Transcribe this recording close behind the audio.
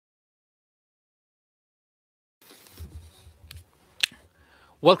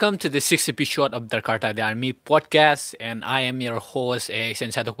Welcome to the sixth episode of Darkarta the Army podcast, and I am your host,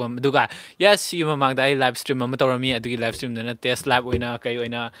 Sensadokpam. Duga, yes, you mamangda live stream amatorami, adugi live stream na test lab oina kayo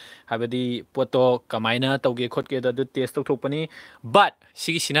oina habadi poto kamaina tauge khotke da du test tokpani. But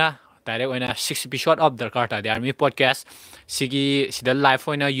sigi sina direct oina sixth episode of Darkarta the Army podcast. Sida live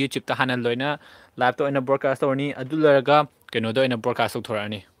oina YouTube ta hanan loina live to oina broadcast orni adu laraga keno do oina broadcast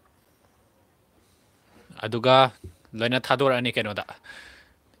thorani. Aduga loina thadorani keno da.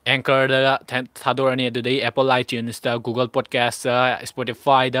 Anchor da thadorani adudai Apple iTunes da Google Podcast da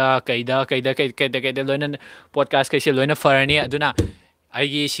Spotify da kaida loina podcast kaise loina farani aduna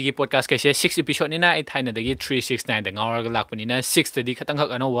aigi sigi podcast kaise 6 episode ni na ai thaina dagi 369 da ngawra lakpani na 6 tadi khatang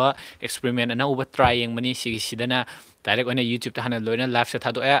khak anowa experiment ana uba trying mani sigi sidana direct on YouTube ta hana loina live sa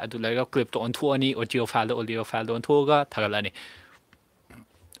thado a adu laga clip to on thu ani audio file on thu ga thagalani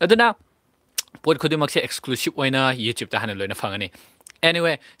aduna pod khudimak se exclusive oina YouTube ta hana loina fangani.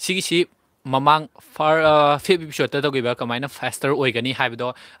 Anyway, sigi mamang far fifth episode ta giba kamaina faster oigani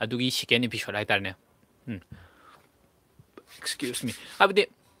haibdo adugi second episode aitarne. Excuse me. Abdi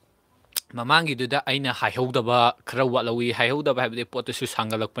mamangi duda aina haihodaba khara walawi haihodaba habde potasu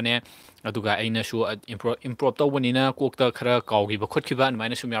sangalakpane aduga aina su improve tawbanina kokta khara kawgiba khotkiba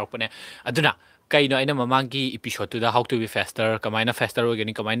anmaina sum yarpane aduna kaino aina mamangi episode to how to be faster kamaina faster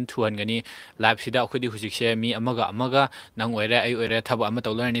ogani kamaina thuangani live sida akhudi hujikse mi amaga nang oire ai oire thaba ama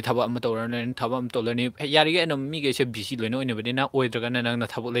tawlarni thaba ama tawlarni yari ga no mi ge se busy loino oine badina oidraga nang na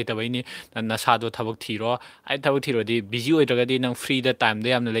thabuk leitabaini na sado thabuk thiro ai thabuk thiro di busy oidraga di nang free da time da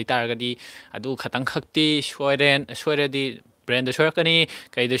yamna leitarga di adu khatang khakti soire di brand the shorkani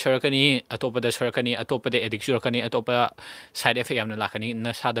kai the shorkani atopa the shorkani atopa the addict shorkani atopa side effect yamna lakani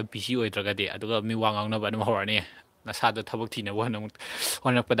na sada busy oidraga di aduga mi wangang na ba no horani na sada thabuk thina wa nang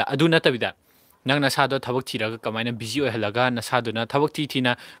honapada adu na tabida nang na sada thabuk thiraga kamaina busy oihalaga na sadu na thabuk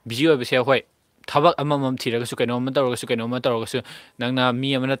thina busy oibse hoi thabak amamam thiraga su kaino ma tawraga su nang na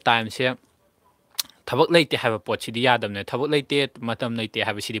mi amana time se thabak leite haba pochidi yadamne thabak leite matam leite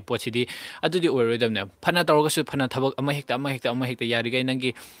haba sidi pochidi adudi oirodamne phana tawraga phana thabak ama hekta yari gai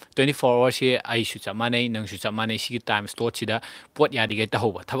nangi 24 hours se ai su chamanai nang su chamanai sigi time slot sida pot yari gai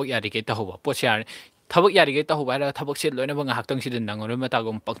tahoba thabak yari gai tahoba pot se thabak yari gai tahoba ra thabak se loina bang haktang sida nangoro mata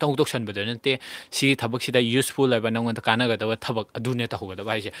gom paktang doksan badante si thabak sida useful laba nangon ta kana ga da thabak adune tahoga da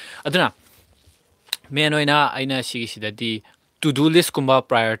bai se aduna menoina aina sigi sida di to-do list kumba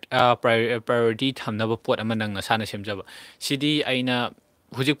priority thamnaba pot ama nang nasana semjaba sidi aina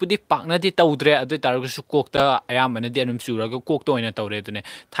hujikpudi pakna di tawdre adu targasu kokta ayamana di anum suraga kokta oina tawre dune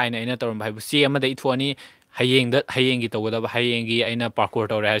thaina aina tawram bhai si ama da ithwani hayeng gi tawgadaba hayeng gi aina parkour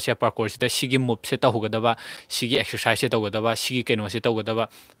tawre ha se parkour sida sigi move se tahugadaba sigi exercise se tawgadaba sigi keno se tawgadaba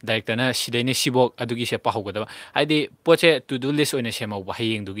direct na sidaini sibok adugi se pahugadaba aidi poche to do list oina semau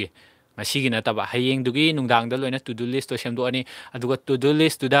hayeng dugi masigi na taba hayeng dugi nungdang da loina to do list to semdo ani aduga to do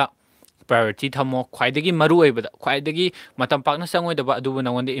list to da priority thamo khwaidagi maru oibada khwaidagi matam pakna sangoi daba adubu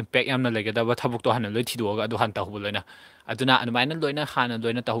nangonde impact yamna legedaba thabuk to hana loi thidoga adu han tahu loina aduna anumaina loina hana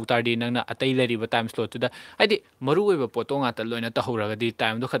loina tahu tardi nangna atai leriba time slot to da aidi maru oiba poto nga ta loina tahuraga di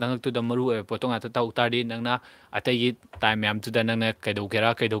time do khadang to da maru oiba poto nga ta tahu tardi nangna atai gi time yam to da nangna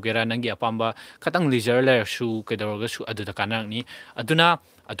kaidogera nangi apamba khatang leisure le su kaidoga su adu da kanang ni aduna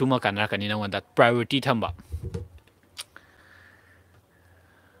atuma kanara kanina wanda priority thamba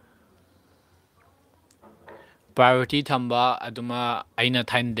priority thamba aduma aina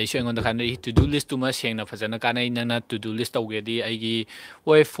thain de shengon da kanari to do list tuma sengna phajana kanai nana to do list tawgedi aigi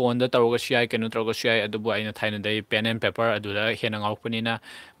oi phone da taroga shai kenu taroga shai adubu aina thain dai pen and paper adula hena ngawpani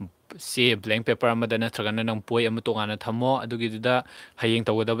si blank paper amadana thragana nang poi ama tongana thamo adugi da hayeng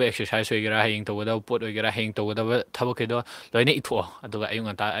tawgadaba exercise oigera hayeng tawgadaba pot oigera hayeng tawgadaba thabakedo loina itho aduga ayung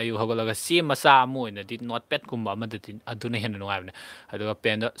anta ayu hagolaga si masa amu ina di notepad kumba amadati aduna hena nungabne aduga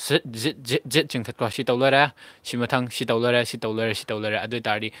pen da jet jingthat ko si tawlara si mathang si tawlara adu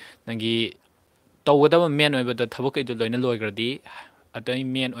tari nangi tawgadaba men oibada thabakedo loina loigradi atai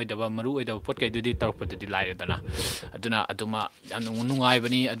men oidaba maru oidaba pot kaidudi tarpadi laidana aduna aduma nungai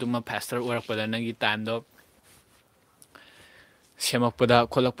bani aduma pastor orakpada nangi time do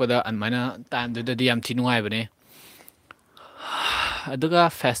semakpada kholakpada anmana time do di yam thi nungai bani aduga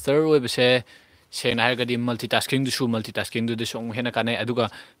faster oibase sena hargadi multitasking du song hena kanai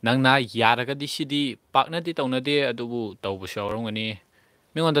aduga nangna yaraga di sidi pakna di tawna de adubu tawbu shawrongani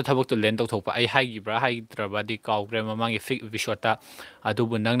mingonda thabuk to len tawthokpa ai haigibra haidraba di kawgre mamangi fik vishota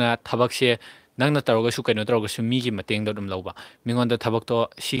adubu nangna thabak se nangna taroga su kaino taroga su mi gi mateng dum lawba mingonda thabak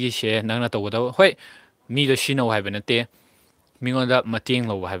to sigi se nangna tawda hoi mi do shino haibana te ꯃꯤꯉꯣꯟꯗ ꯃꯇꯦꯡ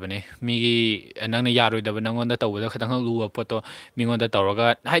ꯂꯧꯕ ꯍꯥꯏꯕꯅꯤ ꯃꯤꯒꯤ ꯅꯪꯅ ꯌꯥꯔꯣꯏꯗꯕ ꯅꯪꯉꯣꯟꯗ ꯇꯧꯕꯗ ꯈꯤꯇꯪ ꯂꯨꯕ ꯄꯣꯠꯇꯣ ꯃꯤꯉꯣꯟꯗ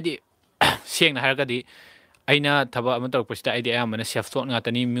ꯇꯧꯔꯒ ꯍꯥꯏꯗꯤ ꯁꯦꯡꯅ ꯍꯥꯏꯔꯒꯗꯤ ꯑꯩꯅ ꯊꯕꯛ ꯑꯃ ꯇꯧꯔꯛꯄꯁꯤꯗ ꯑꯩꯗꯤ ꯑꯌꯥꯝꯕꯅ ꯁꯦꯜꯐ ꯇꯣꯠ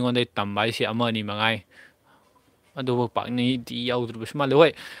ꯉꯥꯛꯇꯅꯤ ꯃꯤꯉꯣꯟꯗ ꯇꯝꯕ ꯍꯥꯏꯁꯦ ꯑꯃ ꯑꯅꯤ ꯃꯉꯥꯏ ꯑꯗꯨꯕꯨ ꯄꯥꯛꯅꯗꯤ ꯌꯥꯎꯗ꯭ꯔꯕꯁꯨ ꯃꯥꯜꯂꯦ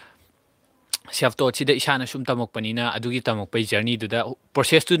ꯍꯣꯏ ꯁꯦꯜꯐ ꯇꯣꯠꯁꯤꯗ ꯏꯁꯥꯅ ꯁꯨꯝ ꯇꯝꯃꯛꯄꯅꯤꯅ ꯑꯗꯨꯒꯤ ꯇꯝꯃꯛꯄꯩ ꯖꯔꯅꯤꯗꯨꯗ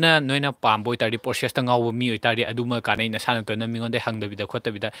ꯄ꯭ꯔꯣꯁꯦꯁꯇꯨꯅ ꯅꯣꯏꯅ ꯄꯥꯝꯕ ꯑꯣꯏꯇꯥꯔꯗꯤ ꯄ꯭ꯔꯣꯁꯦꯁꯇ ꯉꯥꯎꯕ ꯃꯤ ꯑꯣꯏꯇꯥꯔꯗꯤ ꯑꯗꯨꯃ ꯀꯥꯟꯅꯩ ꯅꯁꯥꯅꯇꯣꯏꯅ ꯃꯤꯉꯣꯟꯗ ꯍꯪꯗꯕꯤꯗ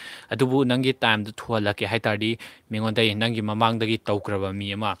ꯈꯣꯠꯇꯕꯤꯗ ꯑꯗꯨꯕꯨ ꯅꯪꯒꯤ ꯇꯥꯏꯝꯗꯣ ꯊꯨꯍꯜꯂꯛꯀꯦ ꯍꯥꯏ ꯇꯥꯔꯗꯤ ꯃꯤꯉꯣꯟꯗ ꯅꯪꯒꯤ ꯃꯃꯥꯡꯗꯒꯤ ꯇꯧꯈ꯭ꯔꯕ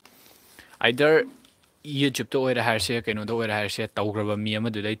ꯃꯤ ꯑꯃ ꯑꯥꯏꯗꯔ ꯌꯨꯇ꯭ꯌꯨꯕꯇ ꯑꯣꯏꯔꯦ ꯍꯥꯏꯔꯁꯦ ꯀꯩꯅꯣꯗ ꯑꯣꯏꯔꯦ ꯍꯥꯏꯔꯁꯦ ꯇꯧꯈ꯭ꯔꯕ ꯃꯤ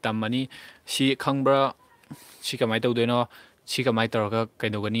ꯑꯃꯗꯨꯗꯩ ꯇꯝꯃꯅꯤ ꯁꯤ ꯈꯪꯕ꯭ꯔꯥ ꯁꯤ ꯀꯃꯥꯏꯅ ꯇꯧꯗꯣꯏꯅꯣ ꯁꯤ ꯀꯃꯥꯏꯅ ꯇꯧꯔꯒ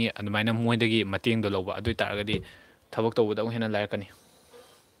ꯀꯩꯗꯧꯒꯅꯤ ꯑꯗꯨꯃꯥꯏꯅ ꯃꯣꯏꯗꯒꯤ ꯃꯇꯦꯡꯗꯣ ꯂꯧꯕ ꯑꯗꯨ ꯑꯣꯏ ꯇꯥꯔꯒꯗꯤ ꯊꯕꯛ ꯇꯧꯕꯗ ꯑꯃꯨꯛ ꯍꯦꯟꯅ ꯂꯥꯏꯔꯛꯀꯅꯤ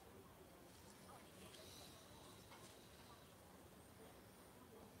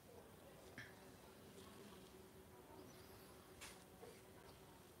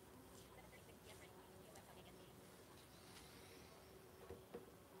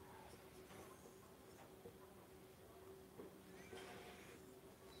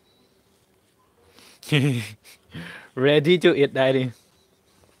ready to eat ꯍꯥꯏꯔꯤ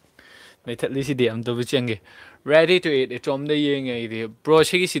ꯂꯩꯊꯠꯂꯤꯁꯤꯗꯤ ꯑꯝꯇꯕꯨ ꯆꯦꯟꯒꯦ ready to eat ꯏꯇꯣꯝꯗ ꯌꯦꯡꯉꯦ ꯑꯩꯗꯤ ꯕ꯭ꯔꯣ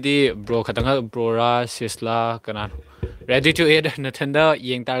ꯁꯤꯒꯤꯁꯤꯗꯤ ꯕ꯭ꯔꯣ ꯈꯇꯪ ꯕ꯭ꯔꯣꯔꯥ ꯁꯤꯁꯂꯥ ꯀꯅꯥꯅꯣ ready to eat ꯅꯊꯟꯗ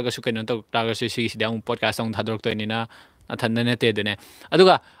ꯌꯦꯡ ꯇꯥꯔꯒꯁꯨ ꯀꯩꯅꯣ ꯇꯧ ꯇꯥꯔꯒꯁꯨ ꯁꯤꯒꯤꯁꯤꯗꯤ ꯑꯃꯨꯛ ꯄꯣꯗꯀꯥꯁ ꯑꯃꯨꯛ ꯊꯥꯗꯣꯔꯛꯇꯣꯏꯅꯤꯅ ꯅꯊꯟꯗ ꯅꯠꯇꯦ ꯑꯗꯨꯅꯦ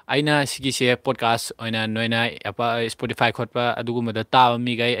ꯑꯗꯨꯒ ꯑꯩꯅ ꯁꯤꯒꯤꯁꯦ ꯄꯣꯗꯀꯥꯁ ꯑꯣꯏꯅ ꯅꯣꯏꯅ ꯁ꯭ꯄꯣꯇꯤꯐꯥꯏ ꯈꯣꯠꯄ ꯑꯗꯨꯒꯨꯝꯕꯗ ꯇꯥꯕ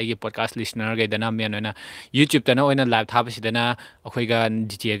ꯃꯤꯈꯩ ꯑꯩꯒꯤ ꯄꯣꯗꯀꯥꯁ ꯂꯤꯁꯅꯔꯈꯩꯗꯅ ꯃꯦꯟ ꯑꯣꯏꯅ ꯌꯨꯇ꯭ꯌꯨꯕꯇꯅ ꯑꯣꯏꯅ ꯂꯥꯏꯚ ꯊꯥꯕꯁꯤꯗꯅ ꯑꯩꯈꯣꯏꯒ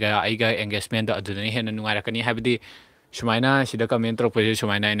ꯗꯤꯖꯦꯒ ꯑꯩꯒ ꯑꯦꯡꯒꯦꯖꯃꯦꯟꯗꯣ ꯑꯗꯨꯗꯅ ꯍꯦꯟꯅ ꯅꯨꯡꯉꯥꯏꯔꯛꯀꯅꯤ ꯍꯥꯏꯕꯗꯤ ꯁꯨꯃꯥꯏꯅ ꯁꯤꯗ ꯀꯃꯦꯟ ꯇꯧꯔꯛꯄꯁꯦ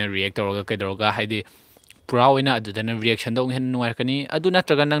ꯁꯨꯃꯥꯏꯅ ꯑꯩꯅ ꯔꯤꯌꯦꯛ ꯇꯧꯔꯒ ꯀꯩꯗꯧꯔꯒ ꯍꯥꯏꯗꯤ ꯄꯨꯔꯥ ꯑꯣꯏꯅ ꯑꯗꯨꯗꯅ ꯔꯤꯌꯦꯛꯁꯟꯗꯣ ꯑꯃꯨꯛ ꯍꯦꯟꯅ ꯅꯨꯡꯉꯥꯏꯔꯛꯀꯅꯤ ꯑꯗꯨ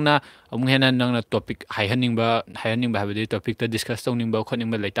ꯅꯠꯇ꯭ꯔꯒ ꯅꯪꯅ ꯑꯃꯨꯛ ꯍꯦꯟꯅ ꯅꯪꯅ ꯇꯣꯄꯤꯛ ꯍꯥꯏꯍꯟꯅꯤꯡꯕ ꯍꯥꯏꯕꯗꯤ ꯇꯣꯄꯤꯛꯇ ꯗꯤꯁꯀꯁ ꯇꯧꯅꯤꯡꯕ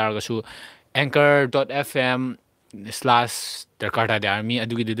ꯈꯣꯠꯅꯤꯡꯕ ꯂꯩꯇꯥꯔꯒꯁꯨ anchor.fm / ꯗꯔꯀꯥꯔ ꯇꯥꯗꯦ ꯑꯥꯔꯃꯤ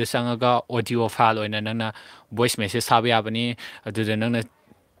ꯑꯗꯨꯒꯤꯗꯨꯗ ꯆꯪꯉꯒ ꯑꯣꯗꯤꯑꯣ ꯐꯥꯏꯜ ꯑꯣꯏꯅ ꯅꯪꯅ ꯚꯣꯏꯁ ꯃꯦꯁꯦꯁ ꯊꯥꯕ ꯌꯥꯕꯅꯤ ꯑꯗꯨꯗ ꯅꯪꯅ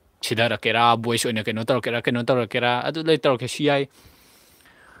ꯁꯤꯗꯔꯛꯀꯦꯔꯥ ꯚꯣꯏꯁ ꯑꯣꯏꯅ ꯀꯩꯅꯣ ꯇꯧꯔꯛꯀꯦꯔꯥ ꯑꯗꯨ ꯂꯩ ꯇꯧꯔꯛꯀꯦꯁꯨ ꯌꯥꯏ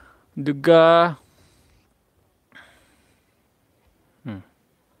ꯑꯗꯨꯒ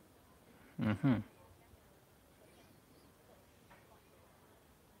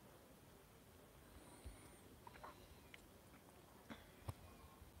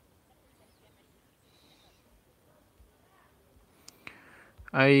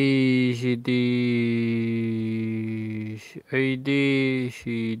ꯑꯩꯁꯤꯗꯤ ꯑꯩꯗꯤ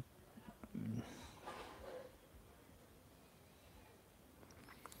ꯁꯤ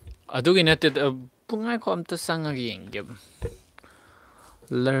ꯑꯗꯨꯒꯤ ꯅꯠꯇꯦꯗ ꯄꯨꯡꯉꯥꯏꯈꯣ ꯑꯝꯇ ꯆꯪꯉꯒ ꯌꯦꯡꯒꯦ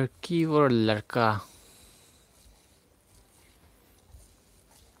ꯂꯔꯀꯤ ꯑꯣꯔ ꯂꯔꯀꯥ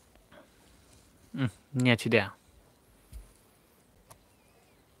ꯅꯦꯠꯁꯤꯗꯤ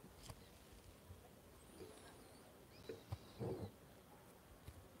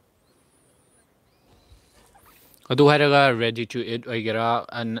ꯑꯗꯨ ꯍꯥꯏꯔꯒ ꯔꯦꯗꯤ ꯇꯨ ꯏꯠ ꯑꯣꯏꯒꯦꯔꯥ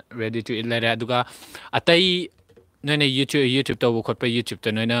ꯔꯦꯗꯤ ꯇꯨ ꯏꯠ ꯂꯩꯔꯦ ꯑꯗꯨꯒ ꯑꯇꯩ ꯅꯣꯏꯅ ꯌꯨꯇ꯭ꯌꯨꯕ ꯇꯧꯕ ꯈꯣꯠꯄ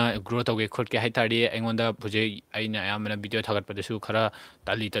ꯌꯨꯇ꯭ꯌꯨꯕꯇ ꯅꯣꯏꯅ ꯒ꯭ꯔꯣ ꯇꯧꯒꯦ ꯈꯣꯠꯀꯦ ꯍꯥꯏ ꯇꯥꯔꯗꯤ ꯑꯩꯉꯣꯟꯗ ꯍꯧꯖꯤꯛ ꯑꯩꯅ ꯑꯌꯥꯝꯕꯅ ꯚꯤꯗꯤꯑꯣ ꯊꯥꯒꯠꯄꯗꯁꯨ ꯈꯔ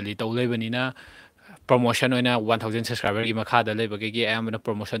ꯇꯜꯂꯤ ꯇꯧ ꯂꯩꯕꯅꯤꯅ ꯄ꯭ꯔꯣꯃꯣꯁꯟ ꯑꯣꯏꯅ 1000 ꯁꯕꯁꯀ꯭ꯔꯥꯏꯕꯔꯒꯤ ꯃꯈꯥꯗ ꯂꯩꯕꯒꯤ ꯑꯌꯥꯝꯕꯅ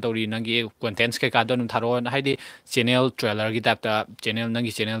ꯄ꯭ꯔꯣꯃꯣꯁꯟ ꯇꯧꯔꯤ ꯅꯪꯒꯤ ꯀꯣꯟꯇꯦꯟꯁ ꯀꯩꯀꯥꯗꯣ ꯑꯗꯨꯝ ꯊꯥꯔꯛꯑꯣ ꯍꯥꯏꯗꯤ ꯆꯦꯅꯦꯜ ꯇ꯭ꯔꯦꯂꯔꯒꯤ ꯇꯥꯏꯞꯇ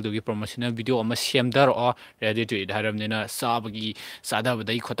ꯅꯪꯒꯤ ꯆꯦꯅꯦꯜꯗꯨꯒꯤ ꯄ꯭ꯔꯣꯃꯣꯁꯅꯦꯜ ꯚꯤꯗꯤꯑꯣ ꯑꯃ ꯁꯦꯝꯊꯔꯛꯑꯣ ꯔꯦꯗꯤ ꯇꯨ ꯏꯠ ꯍꯥꯏꯔꯕꯅꯤꯅ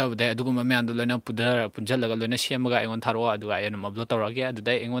ꯆꯥꯗꯕꯗꯩ ꯈꯣꯠꯇꯕꯗꯩ ꯑꯗꯨꯒꯨꯝꯕ ꯃꯌꯥꯝꯗꯣ ꯂꯣꯏꯅ ꯄꯨꯟꯁꯤꯜꯂꯒ ꯂꯣꯏꯅ ꯁꯦꯝꯃꯒ ꯑꯩꯉꯣꯟꯗ ꯊꯥꯔꯛꯑꯣ ꯑꯗꯨꯒ ꯑꯩ ꯑꯗꯨꯝ ꯑꯞꯂꯣꯗ ꯇꯧꯔꯛꯑꯒꯦ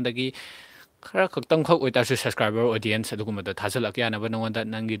ꯑꯗꯨꯗꯩ ꯑꯩꯉꯣꯟꯗꯒꯤ ꯈꯔ ꯈꯛꯇꯪꯈꯛ ꯑꯣꯏꯇꯥꯔꯁꯨ ꯁꯕꯁꯀ꯭ꯔꯥꯏꯕꯔ ꯑꯣꯗꯤꯌꯦꯟꯁ ꯑꯗꯨꯒꯨꯝꯕꯗ ꯊꯥꯖꯤꯜꯂꯛ ꯌꯥꯅꯕ ꯅꯉꯣꯟꯗ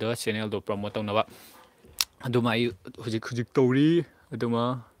ꯅꯪꯒꯤꯗꯣ ꯆꯦꯅꯦꯜꯗꯣ ꯄ꯭ꯔꯣꯃꯣꯠ ꯇꯧꯅꯕ ꯑꯗꯨꯃ ꯑꯩ ꯍꯧꯖꯤꯛ ꯇꯧꯔꯤ ꯑꯗꯨꯃ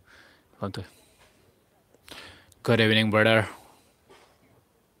Good evening, brother.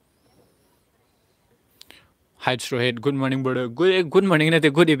 Hi, Srohit. Good morning, brother. Good morning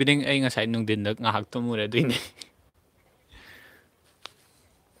nate good evening. Ay ngasay nungdindag ngahak tumura din.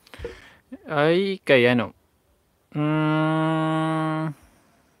 Ay kaya no.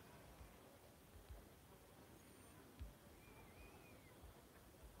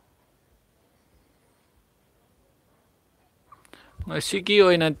 ꯉꯁꯤꯒꯤ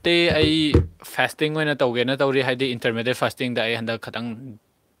ꯑꯣꯏꯅꯗꯤ ꯑꯩ ꯐꯥꯁꯇꯤꯡ ꯑꯣꯏꯅ ꯇꯧꯒꯦꯅ ꯇꯧꯔꯤ ꯍꯥꯏꯗꯤ ꯏꯟꯇꯔꯃꯤꯗꯤꯌꯦꯠ ꯐꯥꯁꯇꯤꯡꯗ ꯑꯩ ꯍꯟꯗꯛ ꯈꯇꯪ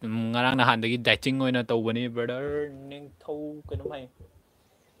ꯉꯔꯥꯡ ꯅꯍꯥꯟꯗꯒꯤ ꯗꯥꯏꯇꯤꯡ ꯑꯣꯏꯅ ꯇꯧꯕꯅꯤ ꯕ꯭ꯔꯗꯔ ꯅꯤꯡꯊꯧ ꯀꯩꯅꯣꯝ ꯍꯥꯏ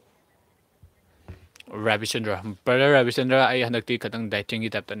ꯔꯥꯕꯤꯆꯟꯗ꯭ꯔ ꯕ꯭ꯔꯗꯔ ꯔꯥꯕꯤꯆꯟꯗ꯭ꯔ ꯑꯩ ꯍꯟꯗꯛꯇꯤ ꯈꯤꯇꯪ ꯗꯥꯏꯇꯤꯡꯒꯤ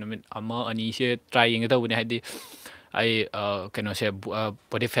ꯇꯥꯏꯞꯇ ꯅꯨꯃꯤꯠ ꯑꯃ ꯑꯅꯤꯁꯦ ꯇ꯭ꯔꯥꯏ ꯌꯦꯡꯒꯦ ꯇꯧꯕꯅꯤ ꯍꯥꯏꯗꯤ ꯑꯩ ꯀꯩꯅꯣꯁꯦ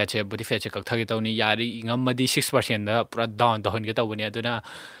ꯕꯣꯗꯤ ꯐꯦꯠꯁꯦ ꯀꯛꯊꯒꯦ ꯇꯧꯅꯤ ꯌꯥꯔꯤ ꯉꯝꯃꯗꯤ 6%ꯗ ꯄꯨꯔꯥ ꯗꯥꯎꯟ ꯇꯧꯍꯟꯒꯦ ꯇꯧꯕꯅꯤ ꯑꯗꯨꯅ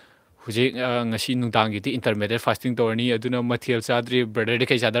ꯍꯧꯖꯤꯛ ꯉꯁꯤ ꯅꯨꯡꯗꯥꯡꯒꯤꯗꯤ ꯏꯟꯇꯔꯃꯤꯗꯤꯌꯦꯠ ꯐꯥꯁꯇꯤꯡ ꯇꯧꯔꯅꯤ ꯑꯗꯨꯅ ꯃꯊꯦꯜ ꯆꯥꯗ꯭ꯔꯤ ꯕ꯭ꯔꯗꯔꯗꯤ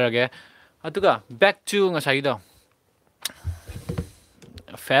ꯀꯩ ꯆꯥꯗꯔꯒꯦ ꯑꯗꯨꯒ ꯕꯦꯛ ꯇꯨ ꯉꯁꯥꯏꯒꯤꯗꯣ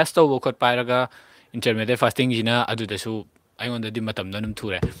ꯐꯦꯁ ꯇꯧꯕ ꯈꯣꯠꯄ ꯍꯥꯏꯔꯒ ꯏꯟꯇꯔꯃꯤꯗꯤꯌꯦꯠ ꯐꯥꯁꯇꯤꯡꯁꯤꯅ ꯑꯗꯨꯗꯁꯨ ꯑꯩꯉꯣꯟꯗꯗꯤ ꯃꯇꯝꯗꯣ ꯑꯗꯨꯝ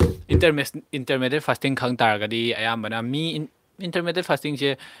ꯊꯨꯔꯦ ꯏꯟꯇꯔꯃꯤꯗꯤꯌꯦꯠ ꯐꯥꯁꯇꯤꯡ ꯈꯪ ꯇꯥꯔꯒꯗꯤ ꯑꯌꯥꯝꯕꯅ ꯃꯤ intermediate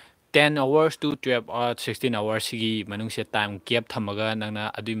ꯐꯥꯁꯇꯤꯡꯁꯦ 10 hours to 12 or 16 hours sigi manungse time gap thamaga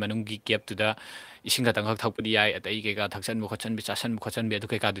nangna adui manunggi gap tuda ising ka tangkhak thakpudi yai atai ke ka thaksan bu khachan bi chasan bu khachan bi adu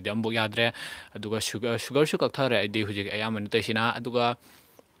ke ka du ambo yadre aduga sugar su kak thare adi hujik ayaman toisina aduga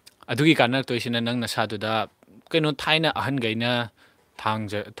adugi kanak toisina nang nasa tuda keno thaina ahan gaina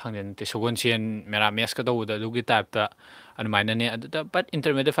thangjen te sogon chen mera mes ka do da adugi type ta anmaina ne aduda but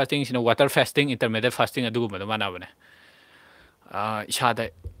intermittent fasting is water fasting intermittent fasting adugu mana bane ishada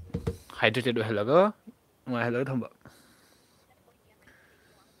hydrated halaga ma halaga thamba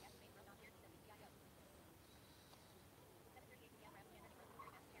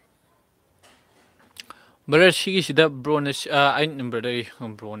brother sigi sida broness I brother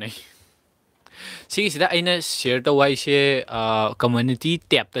brone sigi sida aina share to wai se community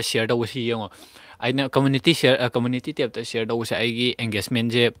tab ta share to wasi yango aina community share community tab ta share to wasi aigi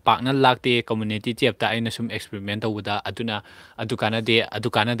engagement je pakna lakte community tab ta aina sum experiment to da aduna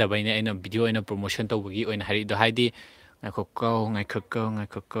adukana da baina aina video aina promotion to wagi oina hari do haidi ngai khokko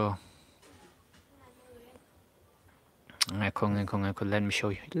let me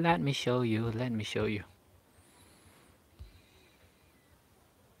show you let me show you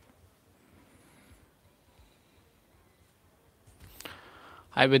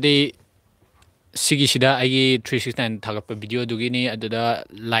haibadi sigi sida agi 369 thagap video dugini aduda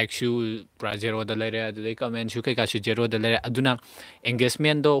like su pra zero da lere aduda comment su kai ka su zero da lere aduna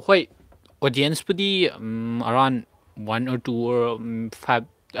engagement do hoi audience pudi around 1 or 2 or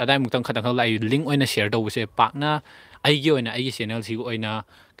 5 adai muktam khatang lai link oina share do se pakna aigi oina aigi channel si oina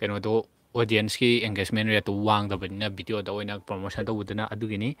keno do audience ki engagement rate to wang da bina video da oina promotion do uduna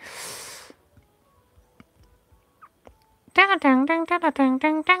adugini tang tang tang tang tang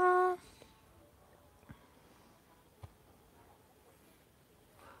tang tang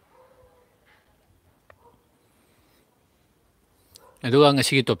aduga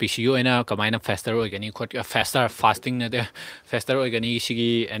ngasi topic siyo ena kamaina faster organi khot faster fasting na de faster organi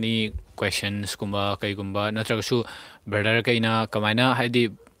sigi any questions kumba kai kumba natraga su brother kaina kamaina haidi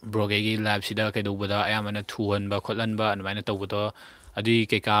brogegi lab sida kai do bada ayamana thuan ba khotlan ba anmaina to budo adi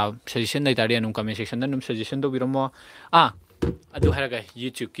ke ka suggestion dai tari anum comment section num suggestion do biromo adu haraga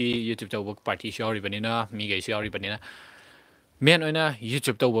youtube to work party shori banina mi gai shori banina men oina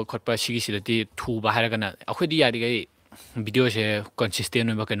youtube to work khotpa sigi sidati thu ba haraga na akhodi yari gai video se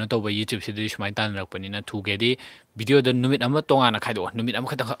consistent ba keno to ba youtube se di smai tan rak pani na thu ge di video da numit ama tonga na khaido numit ama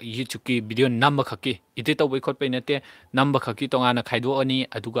khata youtube ki video number khaki ite to bai khot pai na te number khaki tonga na khaido ani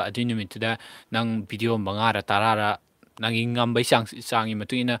aduga adi numit da nang video manga ra tara ra nang ingam bai changi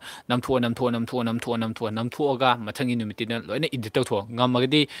matuina namtho ga mathangi numit na loina edit to tho ngam ma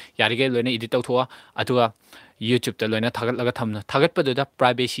di yari ge loina edit to tho aduga YouTube ta loina thagat laga thamna thagat pa da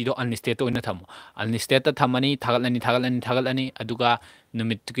privacy do unlisted to ina thamo unlisted ta thamani thagalani aduga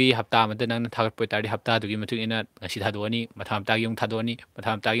numit ki hafta ma da nang thagat poi tari hafta dugi matu ina ngasi thadoni matham ta yung thadoni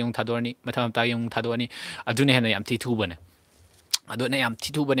adune hena yam thi thu bane adune yam thi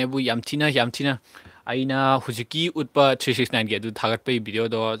thu bane bu yam thina aina hujiki utpa 369 ge adu thagat pai video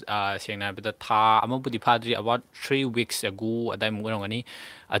do sengna bada tha amabudi phadri about 3 weeks ago adai mungani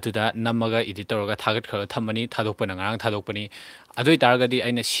aduda namaga editor ga thagat khara thamani thadokpana ngarang thadokpani adoi targadi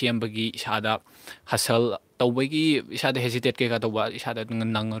aina siambagi isada hasal tawbagi isada hesitate ke ka tawba isada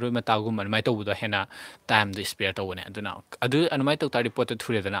nangroi matagum mai tawbuda hena time the spare tawne aduna adu anmai taw tari pot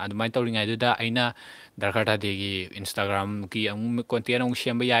thure dana admai tawringai duda aina darkar ta degi Instagram ki ang content ong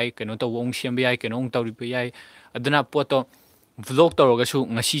siamba yai keno taw ong siamba yai keno ong tawri pe yai aduna poto vlog tawraga su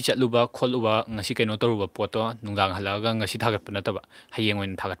ngasi chatluba kholuba ngasi keno tawruba poto nungdang halaga ngasi thagat pa nataba hayeng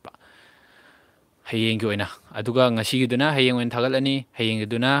oin thagat pa hayeng gi oina aduga ngasi gi duna hayeng oin thagal ani hayeng gi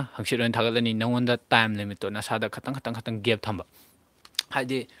duna hangsit oin thagal ani nangonda time limit to na sada khatang gap thamba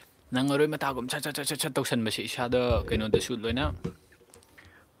haidi nangaroi matagum cha tawsan basi sada keno da su loina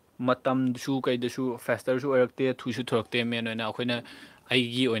matam su kai da su faster su erakte thu su thorakte men oina akoina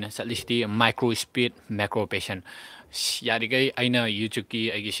aigi oina chatlisti micro speed macro patient yari gai aina YouTube ki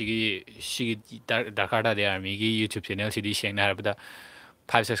aigi sigi darkar da army gi YouTube channel sidi sengna harabada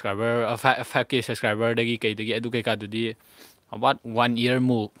 5 subscriber 5k subscriber dagi kai dagi adu kai ka dudi about 1 year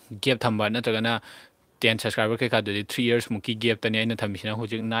mu gap thamba natragana 10 subscriber kai ka dudi 3 years mu ki gap tani aina thamisina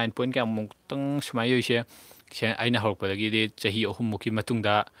hujik 9 point ka mu tang smayo se aina horpa dagi de chahi ahum mu ki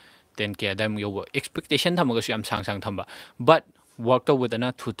matungda 10k da mu yo expectation thamaga su yam sang thamba but work to with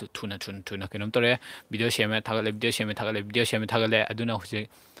na thuna kenom tore video shame thagale aduna huje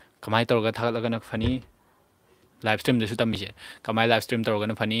kamai torga thagala gana fani live stream de su tamise kamai live stream torga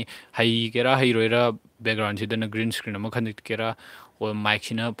na fani hai gera hai roira background si dana green screen am khan kera o mic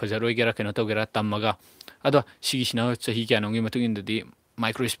sina phajaroi gera keno to gera tamaga ado sigi sina chahi kya nongi matung in di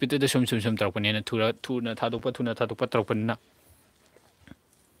micro ꯁ꯭ꯄꯤꯠꯇꯨꯗ ꯁꯨꯝ ꯇꯧꯔꯛꯄꯅꯤꯅ ꯊꯨꯅ ꯊꯥꯗꯣꯛꯄ ꯇꯧꯔꯛꯄꯅꯤꯅ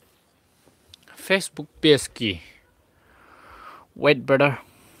Facebook ꯄꯦꯖꯀꯤ weight brother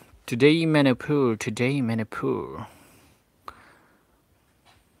today Manipur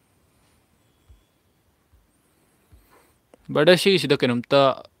brother ꯁꯤꯒꯤꯁꯤꯗ ꯀꯩꯅꯣꯝꯇ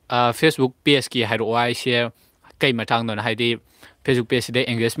Facebook ꯄꯦꯖꯀꯤ ꯍꯥꯏꯔꯛꯑꯣ ꯍꯥꯏꯁꯦ ꯀꯩ ꯃꯇꯥꯡꯗꯅꯣ ꯍꯥꯏꯗꯤ ꯐꯦꯁꯕꯨꯛ ꯄꯦꯖꯁꯤꯗ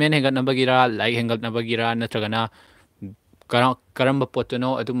ꯑꯦꯡꯒꯦꯖꯃꯦꯟ ꯍꯦꯟꯒꯠꯅꯕꯒꯤꯔ ꯂꯥꯏꯛ ꯍꯦꯟꯒꯠꯅꯕꯒꯤꯔ ꯅꯠꯇ꯭ꯔꯒꯅ ꯀꯔꯝꯕ ꯄꯣꯠꯇꯨꯅꯣ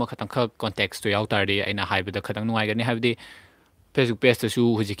ꯑꯗꯨꯃ ꯈꯛꯇꯪꯈꯛ ꯀꯣꯟꯇꯦꯛꯁꯇꯨ ꯌꯥꯎ ꯇꯥꯔꯗꯤ ꯑꯩꯅ ꯍꯥꯏꯕꯗ ꯈꯤꯇꯪ ꯅꯨꯡꯉꯥꯏꯒꯅꯤ ꯍꯥꯏꯕꯗꯤ ꯐꯦꯁꯕꯨꯛ ꯄꯦꯖꯇꯁꯨ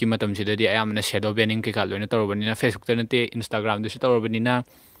ꯍꯧꯖꯤꯛꯀꯤ ꯃꯇꯝꯁꯤꯗꯗꯤ ꯑꯌꯥꯝꯕꯅ ꯁꯦꯗꯣ ꯕꯦꯅꯤꯡ ꯀꯩꯀꯥ ꯂꯣꯏꯅ ꯇꯧꯔꯕꯅꯤꯅ ꯐꯦꯁꯕꯨꯛꯇ ꯅꯠꯇꯦ ꯏꯟꯁꯇꯥꯒ꯭ꯔꯥꯝꯗꯁꯨ ꯇꯧꯔꯕꯅꯤꯅ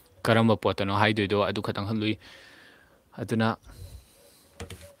ꯀꯔꯝꯕ ꯄꯣꯠꯇꯅꯣ ꯍꯥꯏꯗꯣꯏꯗꯣ ꯑꯗꯨ ꯈꯛꯇꯪ ꯍꯜꯂꯨꯏ ꯑꯗꯨꯅ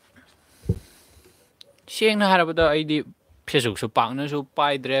ꯁꯦꯡꯅ ꯍꯥꯏꯔꯕꯗ ꯑꯩꯗꯤ ꯐꯦꯁꯕꯨꯛꯁꯨ ꯄꯥꯛꯅꯁꯨ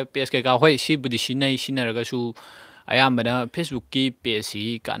ꯄꯥꯏꯗ꯭ꯔꯦ ꯄꯦꯖ ꯀꯩꯀꯥ ꯍꯣꯏ ꯁꯤꯕꯨꯗꯤ ꯁꯤꯖꯤꯟꯅꯔꯒꯁꯨ ꯑꯌꯥꯝꯕꯅ ꯐꯦꯁꯕꯨꯛꯀꯤ ꯄꯦꯖꯁꯤ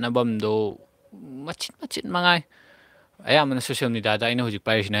ꯀꯥꯟꯅꯐꯝꯗꯣ ꯃꯆꯤꯠ ꯃꯉꯥꯏ ꯑꯌꯥꯝꯕꯅ ꯁꯣꯁꯦꯜ ꯃꯦꯗꯤꯌꯥꯗ ꯑꯩꯅ ꯍꯧꯖꯤꯛ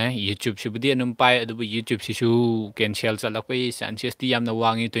ꯄꯥꯏꯔꯤꯁꯤꯅ ꯌꯨꯇ꯭ꯌꯨꯕꯁꯤꯕꯨꯗꯤ ꯑꯗꯨꯝ ꯄꯥꯏ ꯑꯗꯨꯕꯨ ꯌꯨꯇ꯭ꯌꯨꯕꯁꯤꯁꯨ ꯀꯦꯟꯁꯦꯜ ꯆꯠꯂꯛꯄꯒꯤ ꯆꯥꯟꯁꯦꯁꯇꯤ ꯌꯥꯝꯅ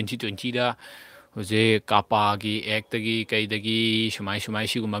ꯋꯥꯡꯉꯤ 2020ꯗ ꯍꯧꯖꯤꯛ ꯀꯥꯄꯥꯒꯤ ꯑꯦꯛꯇꯒꯤ ꯀꯩꯗꯒꯤ ꯁꯨꯃꯥꯏ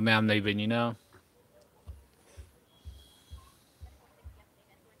ꯁꯤꯒꯨꯝꯕ ꯃꯌꯥꯝ ꯂꯩꯕꯅꯤꯅ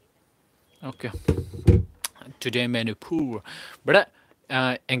ꯑꯣꯀꯦ today Manipur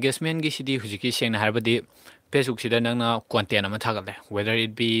ꯕ꯭ꯔꯗꯔ ꯑꯦꯡꯒꯦꯖꯃꯦꯟꯒꯤꯁꯤꯗꯤ ꯍꯧꯖꯤꯛꯀꯤ ꯁꯦꯡꯅ ꯍꯥꯏꯔꯕꯗꯤ ꯐꯦꯁꯕꯨꯛꯁꯤꯗ ꯅꯪꯅ ꯀꯣꯟꯇꯦꯟ ꯑꯃ ꯊꯥꯒꯠꯂꯦ ꯋꯦꯗꯔ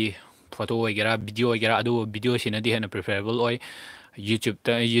ꯏꯠ ꯕꯤ ꯐꯣꯇꯣ ꯑꯣꯏꯒꯦꯔꯥ ꯚꯤꯗꯤꯑꯣ ꯑꯣꯏꯒꯦꯔꯥ ꯑꯗꯨꯕꯨ ꯚꯤꯗꯤꯑꯣꯁꯤꯅꯗꯤ ꯍꯦꯟꯅ ꯄ꯭ꯔꯤꯐꯔꯦꯕꯜ ꯑꯣꯏ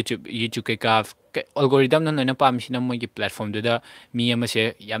ꯌꯨꯇ꯭ꯌꯨꯕ ꯀꯩꯀꯥ ꯑꯜꯒꯣꯔꯤꯗꯝꯅ ꯂꯣꯏꯅ ꯄꯥꯝꯃꯤꯁꯤꯅ ꯃꯣꯏꯒꯤ ꯄ꯭ꯂꯦꯠꯐꯣꯝꯗꯨꯗ ꯃꯤ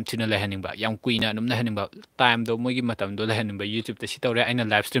ꯑꯃꯁꯦ ꯌꯥꯝ ꯊꯨꯅ ꯂꯩꯍꯟꯅꯤꯡꯕ ꯌꯥꯝ ꯀꯨꯏꯅ ꯑꯗꯨꯝ ꯂꯩꯍꯟꯅꯤꯡꯕ ꯇꯥꯏꯝꯗꯣ ꯃꯣꯏꯒꯤ ꯃꯇꯝꯗꯣ ꯂꯩꯍꯟꯅꯤꯡꯕ ꯌꯨꯇ꯭ꯌꯨꯕꯇ ꯁꯤ ꯇꯧꯔꯦ ꯑꯩꯅ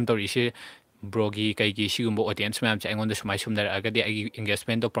ꯂꯥꯏꯞ ꯁ꯭ꯇ꯭ꯔꯤꯝ ꯇꯧꯔꯤꯁꯤ ꯕ꯭ꯔꯣꯒꯤ ꯀꯩꯒꯤ ꯁꯤꯒꯨꯝꯕ ꯑꯣꯗꯤꯌꯦꯟꯁ ꯃꯌꯥꯝꯁꯦ ꯑꯩꯉꯣꯟꯗ ꯁꯨꯝ ꯂꯩꯔꯛꯑꯒꯗꯤ ꯑꯩꯒꯤ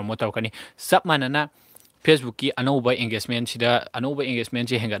ꯑꯦꯡꯒꯦꯖꯃꯦꯟꯇꯣ ꯄ꯭ꯔꯣꯃꯣꯠ ꯇꯧꯔꯛꯀꯅꯤ ꯆꯞ ꯃꯥꯟꯅꯅ ꯐꯦꯁꯕꯨꯛꯀꯤ ꯑꯅꯧꯕ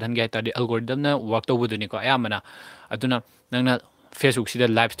ꯑꯦꯡꯒꯦꯖꯃꯦꯟꯁꯦ ꯍꯦꯟꯒꯠꯍꯟꯒꯦ ꯍꯥꯏ ꯇꯥꯔꯗꯤ ꯑꯜꯒꯣꯔꯤꯗꯝꯅ ꯋꯥꯔꯛ ꯇꯧꯕꯗꯨꯅꯤꯀꯣ ꯑꯌꯥꯝꯕꯅ ꯑꯗꯨꯅ ꯅꯪꯅ ꯐꯦꯁꯕꯨꯛꯁꯤꯗ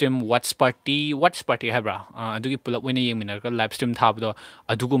ꯂꯥꯏꯞ ꯁ꯭ꯇ꯭ꯔꯤꯝ ꯋꯥꯠꯁ ꯄꯥꯔꯇꯤ ꯍꯥꯏꯕ꯭ꯔꯥ ꯑꯗꯨꯒꯤ ꯄꯨꯂꯞ ꯑꯣꯏꯅ ꯌꯦꯡꯃꯤꯟꯅꯔꯒ ꯂꯥꯏꯞ ꯁ꯭ꯇ꯭ꯔꯤꯝ ꯊꯥꯕꯗꯣ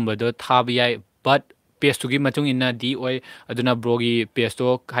ꯑꯗꯨꯒꯨꯝꯕꯗꯣ ꯊꯥꯕ ꯌꯥꯏ ꯕꯠ ꯄꯦꯖꯇꯨꯒꯤ ꯃꯇꯨꯡ ꯏꯟꯅꯗꯤ ꯑꯣꯏ ꯑꯗꯨꯅ ꯕ꯭ꯔꯣꯒꯤ ꯄꯦꯖꯇꯣ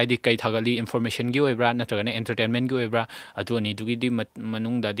ꯍꯥꯏꯗꯤ ꯀꯩ ꯊꯥꯒꯠꯂꯤ ꯏꯟꯐꯣꯔꯃꯦꯁꯟꯒꯤ ꯑꯣꯏꯕ꯭ꯔꯥ ꯅꯠꯇ꯭ꯔꯒꯅ ꯑꯦꯟꯇꯔꯇꯦꯟꯃꯦꯟꯒꯤ ꯑꯣꯏꯕ꯭ꯔꯥ ꯑꯗꯨ ꯑꯅꯤꯗꯨꯒꯤꯗꯤ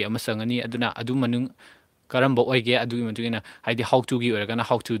ꯃꯅꯨꯡꯗꯗꯤ ꯑꯃ ꯆꯪꯉꯅꯤ ꯑꯗꯨꯅ ꯑꯗꯨ ꯃꯅꯨꯡ ꯀꯔꯝꯕ ꯑꯣꯏꯒꯦ ꯑꯗꯨꯒꯤ ꯃꯇꯨꯡ ꯏꯟꯅ ꯍꯥꯏꯗꯤ ꯍꯥꯎ ꯇꯨꯒꯤ ꯑꯣꯏꯔꯒꯅ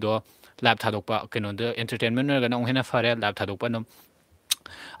ꯍꯥꯎ ꯇꯨꯗꯣ ꯂꯥꯏꯞ ꯊꯥꯗꯣꯛꯄ ꯀꯩꯅꯣꯗ ꯑꯦꯟꯇꯔꯇꯦꯟꯃꯦꯟ ꯑꯣꯏꯔꯒꯅ ꯑꯃꯨꯛ ꯍꯦꯟꯅ ꯐꯔꯦ ꯂꯥꯏꯞ ꯊꯥꯗꯣꯛꯄ ꯑꯗꯨꯝ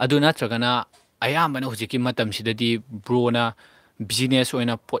ꯑꯗꯨ ꯅꯠꯇ꯭ꯔꯒꯅ ꯑꯌꯥꯝꯕꯅ ꯍꯧꯖꯤꯛꯀꯤ ꯃꯇꯝꯁꯤꯗꯗꯤ ꯕ꯭ꯔꯣꯅ ꯕꯤꯖꯤꯅꯦꯁ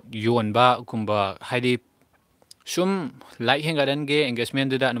ꯑꯣꯏꯅ ꯄꯣꯠ ꯌꯣꯟꯕꯒꯨꯝꯕ ꯍꯥꯏꯗꯤ ꯁꯨꯝ ꯂꯥꯏꯛ ꯍꯦꯟꯒꯠꯍꯟꯒꯦ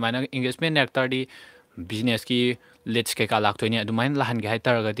ꯑꯦꯡꯒꯦꯖꯃꯦꯟꯗꯨꯗ ꯑꯗꯨꯃꯥꯏꯅ ꯑꯦꯡꯒꯦꯖꯃꯦꯟ ꯂꯩꯔꯛ ꯇꯥꯔꯗꯤ ꯕꯤꯖꯤꯅꯦꯁꯀꯤ ꯂꯤꯠꯁ ꯀꯩꯀꯥ ꯂꯥꯛꯇꯣꯏꯅꯤ ꯑꯗꯨꯃꯥꯏꯅ ꯂꯥꯛꯍꯟꯒꯦ ꯍꯥꯏ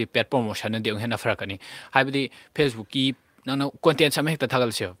ꯇꯥꯔꯒꯗꯤ ꯄꯦꯠ ꯄ꯭ꯔꯣꯃꯣꯁꯟꯅꯗꯤ ꯑꯃꯨꯛ ꯍꯦꯟꯅ ꯐꯔꯛꯀꯅꯤ ꯍꯥꯏꯕꯗꯤ ꯐꯦꯁꯕꯨꯛꯀꯤ ꯅꯪꯅ ꯀꯣꯟꯇꯦꯟꯁ ꯑꯃ ꯍꯦꯛꯇ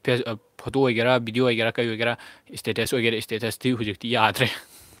ꯊꯥꯒꯠꯂꯁꯦꯕ ꯐꯣꯇꯣ ꯑꯣꯏꯒꯦꯔꯥ ꯚꯤꯗꯤꯑꯣ ꯑꯣꯏꯒꯦꯔꯥ ꯀꯩ ꯑꯣꯏꯒꯦꯔꯥ ꯏꯁꯇꯦꯇꯁ ꯑꯣꯏꯒꯦꯔꯥ ꯏꯁꯇꯦꯇꯁꯇꯤ ꯍꯧꯖꯤꯛꯇꯤ ꯌꯥꯗ꯭ꯔꯦ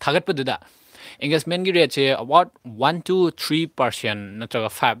ꯊꯥꯒꯠꯄꯗꯨꯗ ꯑꯦꯡꯒꯦꯖꯃꯦꯟꯒꯤ ꯔꯦꯠꯁꯦ ꯑꯕꯥꯎꯠ 1 to 3% ꯅꯠꯇ꯭ꯔꯒ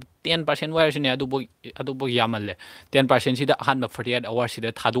 5-10% ꯑꯣꯏꯔꯁꯨꯅꯦ ꯑꯗꯨꯕꯨ ꯌꯥꯝꯃꯜꯂꯦ 10%ꯁꯤꯗ ꯑꯍꯥꯟꯕ 48 ꯑꯋꯥꯔꯁꯤꯗ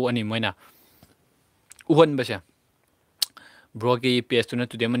ꯊꯥꯗꯣꯛꯑꯅꯤ ꯃꯣꯏꯅ ꯎꯍꯟꯕꯁꯦ ꯕ꯭ꯔꯣꯒꯤ ꯄꯦꯖꯇꯨꯅ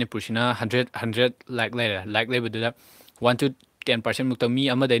ꯇꯨꯗꯦ ꯃꯅꯤꯄꯨꯔꯁꯤꯅ 100 ꯂꯥꯏꯛ ꯂꯩꯔꯦ ꯂꯥꯏꯛ ꯂꯩꯕꯗꯨꯗ 1 to 10% ꯃꯨꯛꯇ ꯃꯤ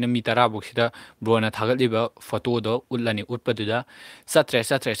ꯑꯃꯗꯩꯅ ꯃꯤ 10ꯐꯧꯁꯤꯗ ꯕ꯭ꯔꯣꯅ ꯊꯥꯒꯠꯂꯤꯕ ꯐꯣꯇꯣꯗꯣ ꯎꯠꯂꯅꯤ ꯎꯠꯄꯗꯨꯗ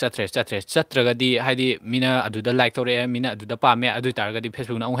ꯆꯠꯇ꯭ꯔꯒꯗꯤ ꯍꯥꯏꯗꯤ ꯃꯤꯅ ꯑꯗꯨꯗ ꯂꯥꯏꯛ ꯇꯧꯔꯛꯑꯦ ꯃꯤꯅ ꯑꯗꯨꯗ ꯄꯥꯝꯃꯦ ꯑꯗꯨ ꯑꯣꯏꯇꯥꯔꯒꯗꯤ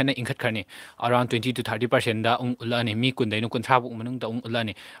ꯐꯦꯁꯕꯨꯛꯅ ꯑꯃꯨꯛ ꯍꯦꯟꯅ ꯏꯟꯈꯠꯈ꯭ꯔꯅꯤ ꯑꯔꯥꯎꯟ 20-30%ꯗ ꯑꯃꯨꯛ ꯎꯠꯂꯛꯑꯅꯤ ꯃꯤ 10-30 ꯃꯅꯨꯡꯗ ꯑꯃꯨꯛ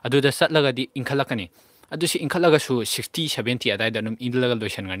ꯎꯠꯂꯛꯑꯅꯤ ꯑꯗꯨꯗ ꯆꯠꯂꯒꯗꯤ ꯏꯟꯈꯠꯂꯛꯀꯅꯤ ꯑꯗꯨꯁꯤ ꯏꯟꯈꯠꯂꯒꯁꯨ 60-70 ꯑꯗꯥꯏꯗ ꯑꯗꯨꯝ ꯏꯜꯂꯒ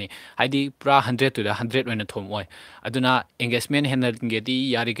ꯂꯣꯏꯁꯟꯒꯅꯤ ꯍꯥꯏꯗꯤ ꯄꯨꯔꯥ 100ꯇꯨꯗ 100 ꯑꯣꯏꯅ ꯊꯣꯝꯃꯛꯑꯣꯏ ꯑꯗꯨꯅ ꯑꯦꯡꯒꯦꯖꯃꯦꯟ ꯍꯦꯟꯒꯦꯗꯤ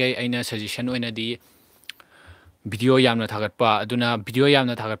ꯌꯥꯔꯤꯈꯩ ꯑꯩꯅ ꯁꯖꯦꯁꯟ ꯑꯣꯏꯅꯗꯤ ꯚꯤꯗꯤꯑꯣ ꯌꯥꯝꯅ ꯊꯥꯒꯠꯄ ꯑꯗꯨꯅ ꯚꯤꯗꯤꯑꯣ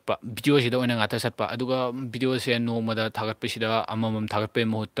ꯌꯥꯝꯅ ꯊꯥꯒꯠꯄ ꯚꯤꯗꯤꯑꯣꯁꯤꯗ ꯑꯣꯏꯅ ꯉꯥꯛꯇ ꯆꯠꯄ ꯑꯗꯨꯒ ꯚꯤꯗꯤꯑꯣꯁꯦ ꯅꯣꯡꯃꯗ ꯊꯥꯒꯠꯄꯁꯤꯗ ꯑꯃꯃꯝ ꯊꯥꯒꯠꯄꯩ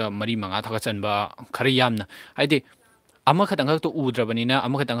ꯃꯍꯨꯠꯇ 4-5 ꯊꯥꯒꯠꯆꯟꯕ ꯈꯔ ꯌꯥꯝꯅ ꯍꯥꯏꯗꯤ ꯑꯃꯈꯛꯇꯪ ꯈꯛꯇ ꯎꯗ꯭ꯔꯕꯅꯤꯅ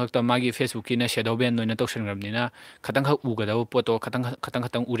ꯑꯃꯈꯛꯇꯪ ꯈꯛꯇ ꯃꯥꯒꯤ ꯐꯦꯁꯕꯨꯛꯀꯤꯅ ꯁꯦꯗꯣ ꯕꯦꯟ ꯑꯣꯏꯅ ꯇꯧꯁꯟꯈ꯭ꯔꯕꯅꯤನ ꯈꯛꯇꯪ ꯎꯒꯗꯕ ꯄꯣꯠꯇꯣ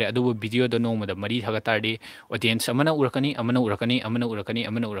ꯈꯛꯇꯪ ꯎꯔꯦ ꯑꯗꯨꯕꯨ ꯚꯤꯗꯤꯑꯣꯗꯣ ꯅꯣꯡꯃꯗ 4 ꯊꯥꯒꯠ ꯇꯥꯔꯗꯤ ꯑꯣꯗꯤꯌꯦꯟꯁ ꯑꯃꯅ ꯎꯔꯛꯀꯅꯤ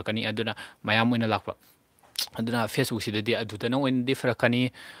ꯑꯗꯨꯅ ꯃꯌꯥꯝ ꯑꯣꯏꯅ ꯂꯥꯛꯄ ꯑꯗꯨꯅ ꯐꯦꯁꯕꯨꯛꯁꯤꯗꯗꯤ ꯑꯗꯨꯗꯅ ꯑꯣꯏꯅꯗꯤ ꯐꯔꯛꯀꯅꯤ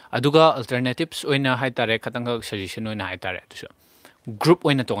ꯑꯗꯨꯒ ꯑꯜꯇꯔꯅꯦꯇꯤꯞꯁ ꯑꯣꯏꯅ ꯍꯥꯏꯇꯥꯔꯦ ꯈꯛꯇꯪꯈꯛ ꯁꯖꯦꯁꯟ ꯑꯣꯏꯅ ꯍꯥꯏꯇꯥꯔꯦ ꯑꯗꯨꯁꯨ ꯒ꯭ꯔꯨꯞ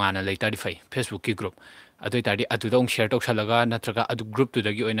ꯑꯣꯏꯅ ꯇꯣꯉꯥꯟꯅ ꯂꯩꯇꯥꯔꯗꯤ ꯐꯩ ꯐꯦꯁꯕꯨꯛꯀꯤ ꯒ꯭ꯔꯨꯞ ꯑꯗꯨ ꯑꯣꯏꯇꯥꯔꯗꯤ ꯑꯗꯨꯗ ꯑꯃꯨꯛ ꯁꯤꯌꯔ ꯇꯧꯁꯜꯂꯒ ꯅꯠꯇ꯭ꯔꯒ ꯑꯗꯨ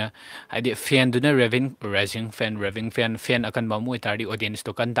ꯒ꯭ꯔꯨꯞꯇꯨꯗꯒꯤ ꯑꯣꯏꯅ ꯍꯥꯏꯗꯤ ꯐꯦꯟꯗꯨꯅ ꯔꯦꯚꯤꯡ ꯐꯦꯟ ꯑꯀꯟꯕ ꯑꯃ ꯑꯣꯏꯇꯥꯔꯗꯤ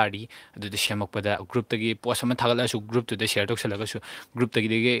ꯑꯣꯗꯤꯌꯦꯟꯁꯇꯣ ꯀꯟ ꯇꯥꯔꯗꯤ ꯑꯗꯨꯗ ꯁꯦꯝꯃꯛꯄꯗ ꯒ꯭ꯔꯨꯞꯇꯒꯤ ꯄꯣꯁ ꯑꯃ ꯊꯥꯒꯠꯂꯁꯨ ꯒ꯭ꯔꯨꯞꯇꯨꯗ ꯁꯤꯌꯔ ꯇꯧꯁꯜꯂꯒꯁꯨ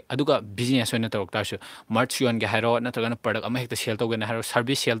ꯒ꯭ꯔꯨꯞꯇꯒꯤ ꯑꯗꯨꯒ ꯕꯤꯖꯤꯅꯦꯁ ꯑꯣꯏꯅ ꯇꯧꯔꯛ ꯇꯥꯔꯁꯨ ꯃꯥꯔꯆ ꯌꯣꯟꯒꯦ ꯍꯥꯏꯔꯣ ꯅꯠꯇ꯭ꯔꯒꯅ ꯄ꯭ꯔꯗꯛ ꯑꯃ ꯍꯦꯛꯇ ꯁꯦꯜ ꯇꯧꯒꯦꯅ ꯍꯥꯏꯔꯣ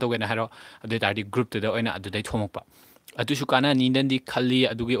ꯁꯥꯔꯚꯤꯁ ꯁꯦꯜ ꯇꯧꯒꯦꯅ ꯍꯥꯏꯔꯣ ꯑꯗꯨ ꯑꯣꯏꯇꯥꯔꯗꯤ ꯒ꯭ꯔꯨꯞꯇꯨꯗ ꯑꯣꯏꯅ ꯑꯗꯨꯗꯩ ꯊꯣꯝꯃꯛꯄ ꯑꯗꯨꯁꯨ ꯀꯥꯟꯅꯅꯤꯅꯗꯤ ꯈꯜꯂꯤ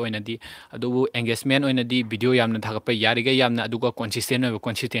ꯑꯗꯨꯒꯤ ꯑꯣꯏꯅꯗꯤ ꯑꯗꯨꯕꯨ ꯑꯦꯡꯒꯦꯖꯃꯦꯟ ꯑꯣꯏꯅꯗꯤ ꯚꯤꯗꯤꯑꯣ ꯌꯥꯝꯅ ꯊꯥꯒꯠꯄ ꯌꯥꯔꯤꯈꯩ ꯌꯥꯝꯅ ꯑꯗꯨꯒ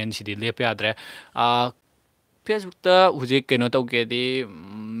ꯀꯣꯟꯁꯤꯁꯇꯦꯟꯁꯤꯗꯤ ꯂꯦꯞꯄ ꯌꯥꯗ꯭ꯔꯦ ꯐꯦꯁꯕꯨꯛꯇ ꯍꯧꯖꯤꯛ ꯀꯩꯅꯣ ꯇꯧꯒꯦꯗꯤ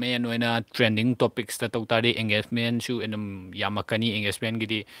ꯃꯦꯟ ꯑꯣꯏꯅ ꯇ꯭ꯔꯦꯟꯗꯤꯡ ꯇꯣꯄꯤꯛꯁꯇ ꯇꯧ ꯇꯥꯔꯗꯤ ꯑꯦꯡꯒꯦꯖꯃꯦꯟꯁꯨ ꯑꯗꯨꯝ ꯌꯥꯝꯃꯛꯀꯅꯤ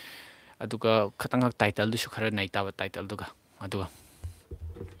ꯑꯦꯡꯒꯦꯖꯃꯦꯟꯒꯤꯗꯤ ꯑꯗꯨꯒ ꯈꯇꯪꯈꯛ ꯇꯥꯏꯇꯜꯗꯨꯁꯨ ꯈꯔ ꯅꯩꯇꯥꯕ ꯇꯥꯏꯇꯜꯗꯨꯒ ꯑꯗꯨꯒ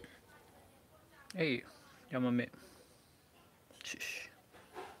ꯑꯩ ꯌꯥꯝꯃꯝꯃꯦ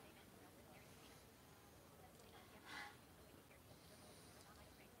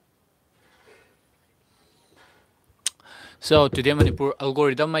So today Manipur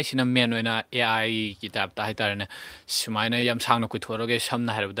algorithm I sina main oina AI ki type ta haitarane sumaina yam sangna kuithoroge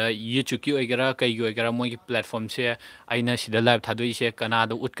samna harabda YouTube ki oigara kai gi oigara moi platform se aina sida live thadoi se kana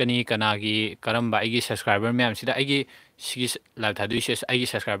do utkani kana gi karamba aigi subscriber ma'am sida aigi sigi live thadoi se aigi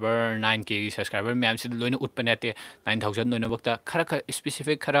subscriber 9k subscriber ma'am sida loina utpanate 9000 loina bakta khara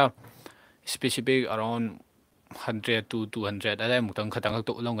specific around 100 to 200 ada mutang khatang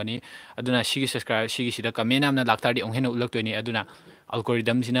to ulongani aduna sigi subscribe sigi sida comment amna laktar di onghena ulak toini aduna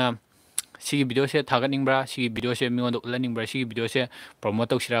algorithm sina sigi video se thaganingbra sigi video se mi onda ulaningbra sigi video se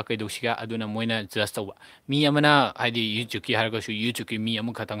promote tawsira kaidosiga aduna moina just tawa mi amana haidi youtube ki harga su youtube ki mi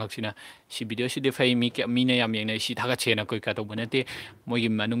amu khatang sina si video si defai mi ke mi na yam yeng na si thaga chena koi ka to bonate mogi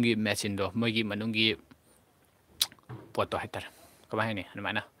manungi machine do mogi manungi poto haitar kama hani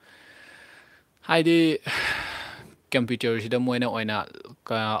mana haidi computer sida moina oina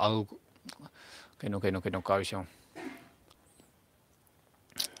ka al keno kawisyo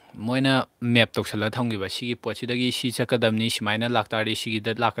moina map toksala thongiba sigi pochidagi si chakadamni simaina laktari sigi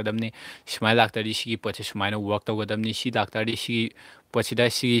da lakadamni simai laktari sigi pochi simaina work togadamni si laktari sigi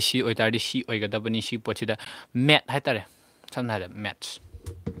pochida sigi si oitari si oigadabani si pochida mat haitare samna hada maths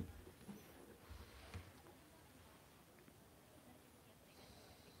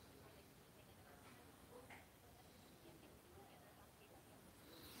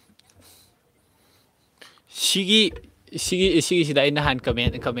sigi sida ina han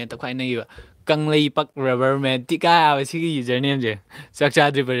comment ta khwai nai kanglei pak rubber man tika sigi username je sakcha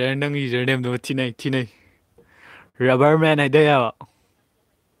dri bar nang username do thinai rubber man ai da ya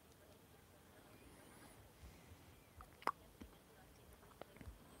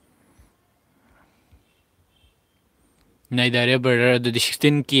nai da rubber do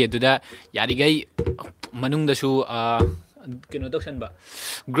 16k do da yari gai manung da su keno doksan ba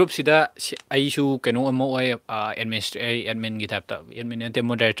group sida aisu keno amo oi admin gi type ta admin ante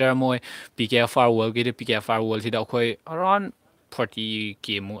moderator mo pk firewall gi pk firewall sida khoi around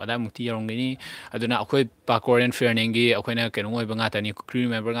 40k mu ada mukti yarong ni aduna akhoi pa korean fairning gi akhoina keno oi banga tani crew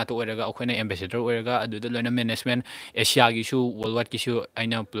member nga to oiraga akhoina ambassador oiraga aduda loina management asia gi su worldwide gi su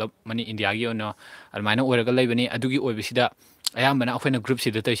aina club mani india gi ono almaina oiraga leibani adugi oibisida ayambana akhoina group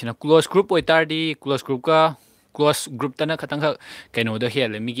sida taisina close group oitardi close group ka close group tana khatang kaino do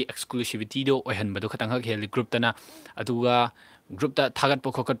hel migi exclusivity do ohan bado khatang hel group tana aduga group ta thagat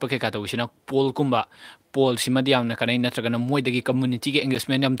pokhat pokhe ka to sina poll kumba poll sima diam na kanai natraga na moi dagi community ge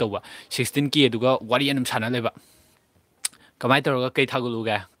engagement yam toba 16k aduga wari anum sana leba kamai toroga kai thagulu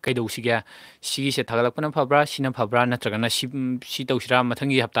ga kai do siga sigi se thagalak pana phabra sina phabra natraga na si tawsira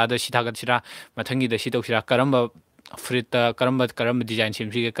mathangi hapta da si thagat sira mathangi da si tawsira karamba frita karamba design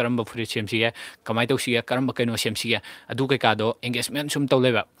semsiga karamba frit semsiga kamai tawsiga karamba kaino semsiga adu kai ka do engagement sum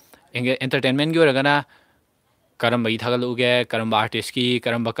tawleba entertainment gi oragana karamba I thagaluge karamba artist ki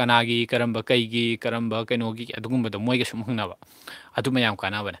karamba kanagi karamba kaigi karamba kaino gi adugumba do moiga sum hungnaba adu mayam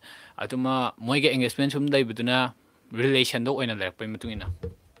kana bana aduma moiga engagement sum daibuduna relation do oina lerpai mutungina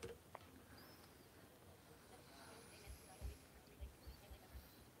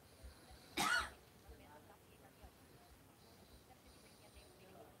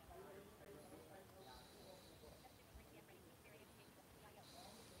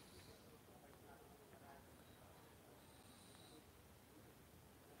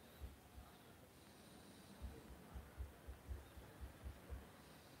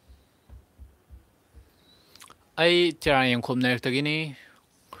ai tera yang khom nek tagini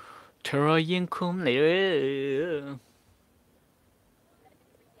tera yang khom le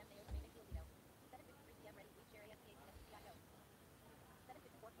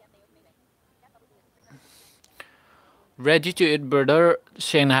ready to eat brother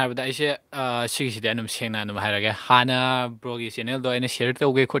sengna habda ise sigi anum sengna anum haraga hana brogi channel do ina share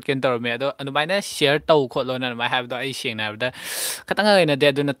tawge khotken tor me do anumaina share taw khotlo na ma habda ai sengna habda katanga ina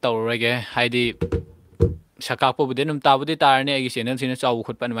de duna tawrage haidi sakakpo bude num tabudi tarne agi channel sina chaw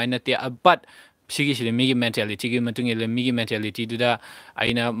khotpan mai na te but sigi sida migi mentality gi matungi le migi mentality duda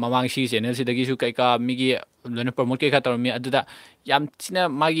aina mamang sigi channel sidagi su kai ka migi lona promote kai ka tormi aduda yam china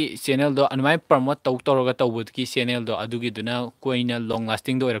magi channel do anmai promote taw toroga tawbud ki channel do adugi duna koina long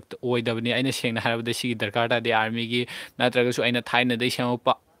lasting do oidabni aina sengna harabda sigi darkar ta de army gi natraga su aina thaina dei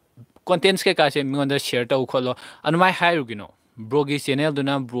sama contents ke ka se mingonda share taw kholo anmai hairugino brogi channel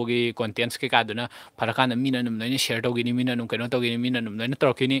duna brogi contents ke ka duna farakana mina num noina share tawgini mina num kano tawgini mina num noina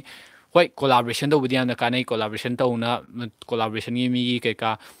torkini hoi collaboration do budiam na kanai collaboration tawna collaboration gi mi ke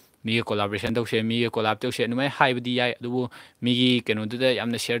ka mi collaboration tawse mi collab tawse numai haibdi yai adu mi gi kano duda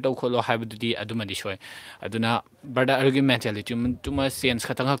yamna share taw kholo haibdi adumadi soi aduna brother argument mentality tuma sense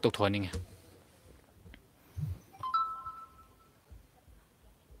khatang hak tok thoning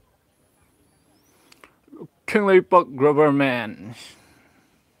Kangleipak Grubberman.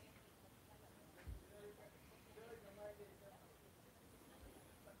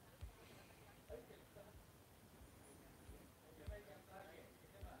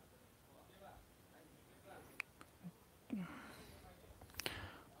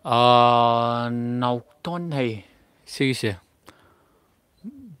 Nauton hay. Sige.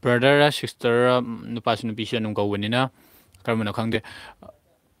 Brother sister nupas nupisya nung kawanina. Karma na kangde.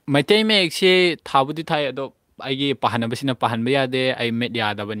 Maitai mayekse thabudi thai ado aigi pahanabasina pahanba yade ai met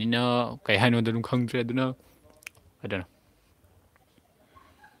yadabanina kai haino dun khangdre aduna adana.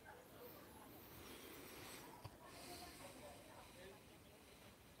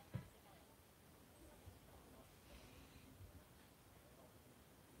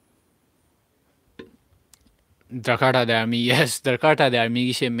 Drakata the army, yes, Drakata the army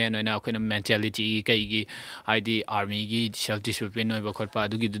gi same man oina akoina mentality kai gi ID army gi self discipline oiba khotpa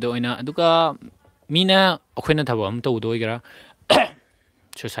adugi dudo oina aduka mina akoina thaba am to do igara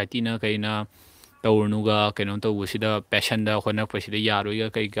society na kaina tawurnuga kaino tawusida passion da khona pasida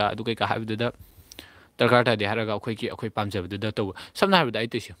yaroiga kai ga adu kai ka habduda Drakata de haraga akoi pamjabduda to samna habda ai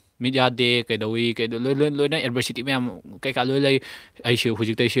tisu media de kai dawi kai loina adversity mem kai ka loi ai shu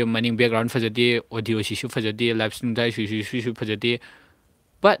hujik tai shu maning background fajadi audio shi shu fajadi live stream dai shu fajadi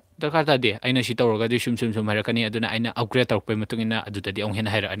but Drakata de aina shi tawraga de sum harakani aduna aina upgrade tarpai matungina adudadi ong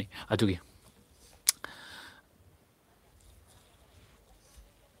hena hairani adugi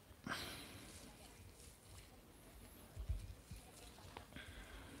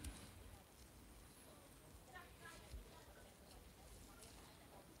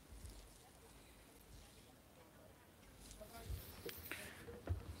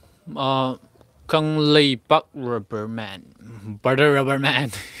Kangleipak Rubberman Butter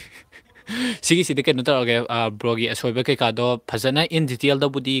Rubberman Sige sida kano tawage brogi asoiba kay kado phajana in detail da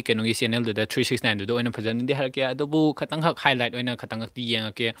budi kano gi channel da 369 do oina phajana di harke adobu khatang hak highlight oina khatang hak ti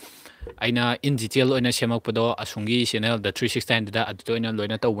yengake aina in detail oina semak podo asungi channel da 369 da adu oina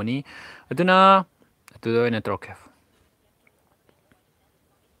loina tawani aduna adu oina troke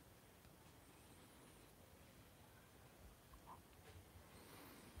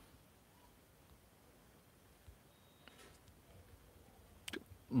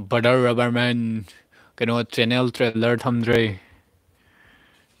Butter Rubberman kano channel trailer thamdre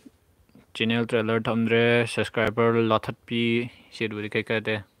channel trailer thamdre subscriber lothat pi siduri kai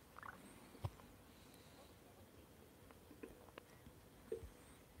kade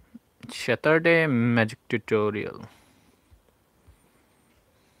Saturday magic tutorial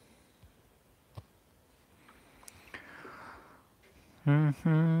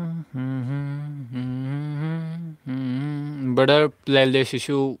Butter playlist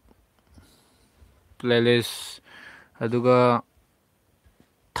issue playlist aduga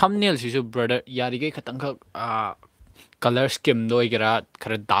thumbnail sisu brother yarige khatang khak color scheme do igara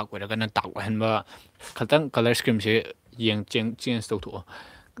khara dark wera kana dark hanba khatang color scheme se yeng change to to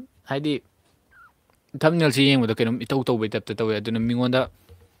haidi thumbnail si yeng wada kenom itau to bai tap to aduna mingonda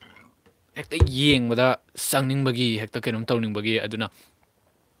hekta yeng wada sangning bagi hekta kenom tawning bagi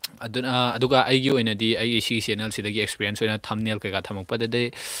aduga aigi oina di ai si channel sidagi experience oina thumbnail ka thamak pada de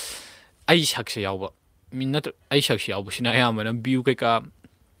ai sakse yawba minna ai sakse yawba sina ayamana view ka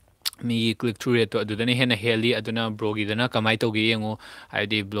mi click through rate to adudani hena heli aduna brogi dana kamai togi yengo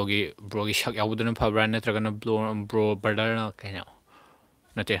aidi blogi sak yawduna phabra natragana bro brother na kaina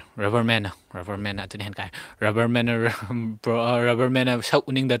nate rubberman atuni hen kai rubberman rubberman sak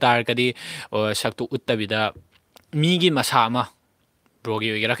uning da tar kadi sak tu uttabida mi gi masa ma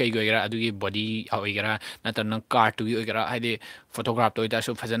brogi oigera kai oigera adugi body oigera natana car tu oigera haide photograph to ita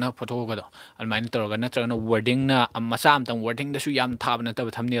su fajana photo ko do almain toroga natrana wording na masa am tam wording da su yam thaba na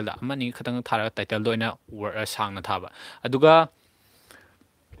tab thumbnail da amani khatang thara title do ina sang na thaba aduga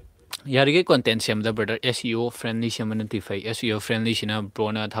yarige content sem da brother SEO friendly sem na tifai SEO friendly sina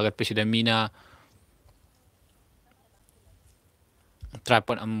bro na thagat pesida mina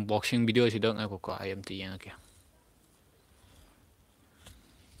tripod unboxing video sidang ako ko IMT yang ke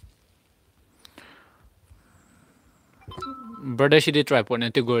brother sidi tripod na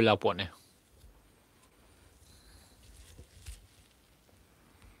ti gorilla po ne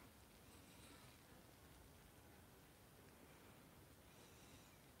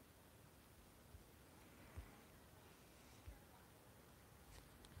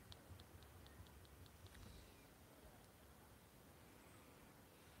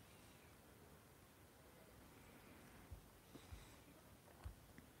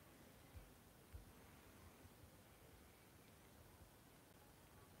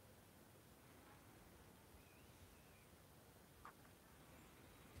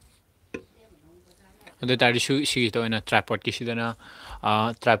ꯑꯗꯨ ꯇꯥꯔꯗꯤ ꯁꯤꯒꯤꯗ ꯑꯣꯏꯅ ꯇ꯭ꯔꯥꯏꯄꯣꯠꯀꯤꯁꯤꯗꯅ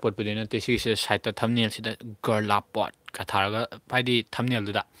ꯇ꯭ꯔꯥꯏꯄꯣꯠꯄꯨꯗꯤ ꯅꯠꯇꯦ ꯁꯤꯒꯤꯁꯤꯗ ꯁꯥꯏꯠꯇ ꯊꯝꯅꯦꯜꯁꯤꯗ ꯒꯔꯂꯥ ꯄꯣꯠꯀ ꯊꯥꯔꯒ ꯍꯥꯏꯗꯤ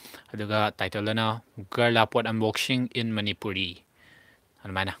ꯊꯝꯅꯦꯜꯗꯨꯗ ꯑꯗꯨꯒ ꯇꯥꯏꯇꯜꯗꯅ ꯒꯔꯂꯥ ꯄꯣꯠ ꯑꯟꯕꯣꯛꯁꯤꯡ ꯏꯟ ꯃꯅꯤꯄꯨꯔꯤ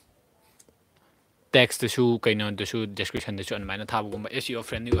ꯑꯗꯨꯃꯥꯏꯅ ꯇꯦꯛꯁꯇꯁꯨ ꯀꯩꯅꯣꯗꯁꯨ ꯗꯦꯁꯀ꯭ꯔꯤꯞꯁꯟꯗꯁꯨ ꯑꯗꯨꯃꯥꯏꯅ ꯊꯥꯕꯒꯨꯝꯕ ꯑꯦꯁ ꯏ ꯑꯣ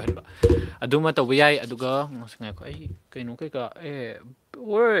ꯐ꯭ꯔꯦꯟꯂꯤ ꯑꯣꯏꯍꯟꯕ ꯑꯗꯨꯃ ꯇꯧꯕ ꯌꯥꯏ ꯑꯗꯨꯒ ꯉꯥꯏꯈꯣ ꯑꯩ ꯀꯩꯅꯣ ꯀꯩꯀꯥ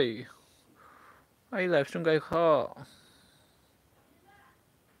ꯑꯣꯏ ꯑꯩ ꯂꯥꯏꯐ ꯏꯁꯇ꯭ꯔꯤꯝ ꯀꯩꯀꯥ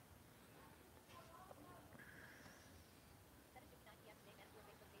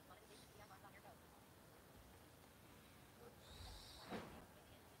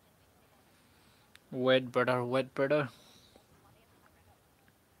ꯋꯦꯠ ꯕ꯭ꯔꯗꯔ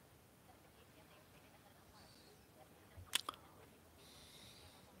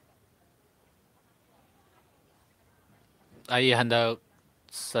ꯑꯩ ꯍꯟꯗꯛ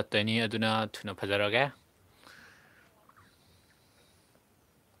ꯆꯠꯇꯣꯏꯅꯤ ꯑꯗꯨꯅ ꯊꯨꯅ ꯐꯖꯔꯒꯦ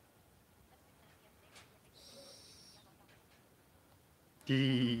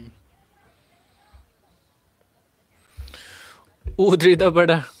ꯎꯗ꯭ꯔꯤꯗ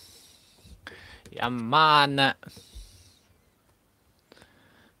ꯕ꯭ꯔꯗꯔ ꯌꯥꯝ ꯃꯥꯟꯅ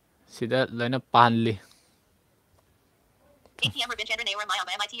ꯁꯤꯗ ꯂꯣꯏꯅ ꯄꯥꯜꯂꯤ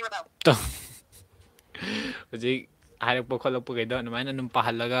ꯍꯧꯖꯤꯛ ꯍꯥꯏꯔꯛꯄ ꯈꯣꯠꯂꯛꯄꯈꯩꯗꯣ ꯑꯗꯨꯃꯥꯏꯅ ꯑꯗꯨꯝ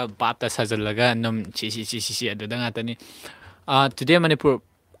ꯄꯥꯍꯜꯂꯒ ꯕꯥꯞꯇ ꯁꯥꯖꯤꯜꯂꯒ ꯑꯗꯨꯝ ꯁꯤ ꯑꯗꯨꯗ ꯉꯥꯛꯇꯅꯤ ꯇꯨꯗꯦ ꯃꯅꯤꯄꯨꯔ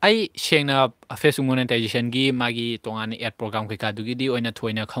ꯑꯩ ꯁꯦꯡꯅ ꯐꯦꯁꯕꯨꯛ ꯃꯣꯅꯦꯇꯥꯏꯖꯦꯁꯟꯒꯤ ꯃꯥꯒꯤ ꯇꯣꯉꯥꯟꯅ ꯑꯦꯠ ꯄ꯭ꯔꯣꯒ꯭ꯔꯥꯝ ꯀꯩꯀꯥꯗꯨꯒꯤꯗꯤ ꯑꯣꯏꯅ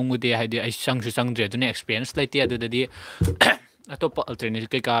ꯊꯣꯏꯅ ꯈꯪꯉꯨꯗꯦ ꯍꯥꯏꯗꯤ ꯑꯩ ꯆꯪꯁꯨ ꯆꯪꯗ꯭ꯔꯦ ꯑꯗꯨꯅ ꯑꯦꯛꯁꯄꯤꯔꯤꯌꯦꯟꯁ ꯂꯩꯇꯦ ꯑꯗꯨꯗꯗꯤ ꯑꯇꯣꯞꯄ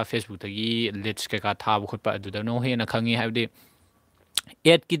ꯑꯜꯇꯔꯅꯦꯇꯤቭ ꯀꯩꯀꯥ ꯐꯦꯁꯕꯨꯛꯇꯒꯤ ꯂꯤꯠꯁ ꯀꯩꯀꯥ ꯊꯥꯕ ꯈꯣꯠꯄ ꯑꯗꯨꯗꯅ ꯍꯦꯟꯅ ꯈꯪꯉꯤ ꯍꯥꯏꯕꯗꯤ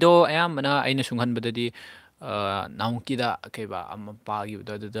ꯑꯦꯠꯀꯤꯗꯣ ꯑꯌꯥꯝꯕꯅ ꯑꯩꯅ ꯁꯨꯝ ꯈꯟꯕꯗꯗꯤ ꯅꯍꯥꯟꯃꯨꯛꯀꯤꯗ ꯀꯩꯕ ꯑꯃ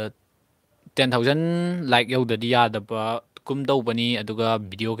ꯄꯥꯈꯤꯕꯗꯣ ꯑꯗꯨꯗ 10,000 ꯂꯥꯏꯛ ꯌꯧꯗꯗꯤ ꯌꯥꯗꯕ ꯀꯨꯝ ꯇꯧꯕꯅꯤ ꯑꯗꯨꯒ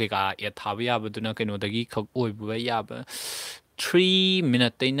ꯚꯤꯗꯤꯑꯣ ꯀꯩꯀꯥ ꯑꯦꯠ ꯊꯥꯕ ꯌꯥꯕꯗꯨꯅ ꯀꯩꯅꯣꯗꯒꯤ ꯈꯛ ꯑꯣꯏꯕ ꯌꯥꯕ 3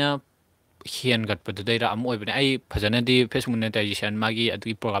 ꯃꯤꯅꯠꯇꯩꯅ ꯍꯦꯟꯒꯠꯄꯗꯨꯗꯩꯔ ꯑꯃ ꯑꯣꯏꯕꯅꯦ ꯑꯩ ꯐꯖꯅꯗꯤ ꯐꯦꯁꯕꯨꯛ ꯃꯣꯅꯦꯇꯥꯏꯖꯦꯁꯟ ꯃꯥꯒꯤ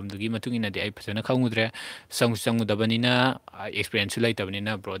ꯑꯗꯨꯒꯤ ꯄ꯭ꯔꯣꯒꯥꯝꯗꯨꯒꯤ ꯃꯇꯨꯡ ꯏꯟꯅꯗꯤ ꯑꯩ ꯐꯖꯅ ꯈꯪꯉꯨꯗ꯭ꯔꯦ ꯆꯪꯉꯨꯗꯕꯅꯤꯅ ꯑꯦꯛꯁꯄꯤꯔꯤꯌꯦꯟꯁꯁꯨ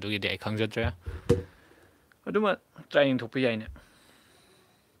ꯂꯩꯇꯕꯅꯤꯅ ꯕ꯭ꯔꯣ ꯑꯗꯨꯒꯤꯗꯤ ꯑꯩ ꯈꯪꯖꯗ꯭ꯔꯦ ꯑꯗꯨꯃ ꯇ꯭ꯔꯥꯏ ꯌꯦꯡꯊꯣꯛꯄ ꯌꯥꯏꯅꯦ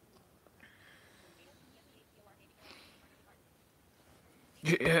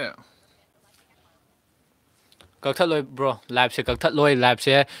ꯀꯛꯊꯠꯂꯣꯏ ꯕ꯭ꯔꯣ ꯂꯥꯏꯞꯁꯦ ꯀꯛꯊꯠꯂꯣꯏ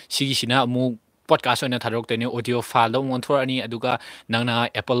ꯂꯥꯏꯞꯁꯦ ꯁꯤꯒꯤꯁꯤꯅ ꯑꯃꯨꯛ ꯄꯣꯗꯀꯥꯁ ꯑꯣꯏꯅ ꯊꯥꯗꯣꯔꯛꯇꯣꯏꯅꯦ ꯑꯣꯗꯤꯑꯣ ꯐꯥꯏꯜꯗ ꯑꯃꯨꯛ ꯑꯣꯟꯊꯣꯔꯛꯑꯅꯤ ꯑꯗꯨꯒ ꯅꯪꯅ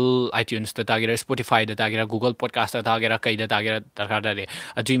ꯑꯦꯄꯜ ꯑꯥꯏꯇ꯭ꯌꯨꯟꯁꯇ ꯇꯥꯒꯦꯔꯥ ꯁ꯭ꯄꯣꯇꯤꯐꯥꯏꯗ ꯇꯥꯒꯦꯔꯥ ꯒꯨꯒꯜ ꯄꯣꯗꯀꯥꯁꯇ ꯇꯥꯒꯦꯔꯥ ꯀꯩꯗ ꯇꯥꯒꯦꯔꯥ ꯗꯔꯀꯥꯔ ꯇꯥꯗꯦ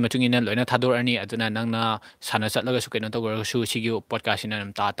ꯑꯗꯨꯒꯤ ꯃꯇꯨꯡ ꯏꯟꯅ ꯂꯣꯏꯅ ꯊꯥꯗꯣꯔꯛꯑꯅꯤ ꯑꯗꯨꯅ ꯅꯪꯅ ꯁꯥꯟꯅ ꯆꯠꯂꯒꯁꯨ ꯀꯩꯅꯣ ꯇꯧꯔꯒꯁꯨ ꯁꯤꯒꯤ ꯄꯣꯗꯀꯥꯁꯁꯤꯅ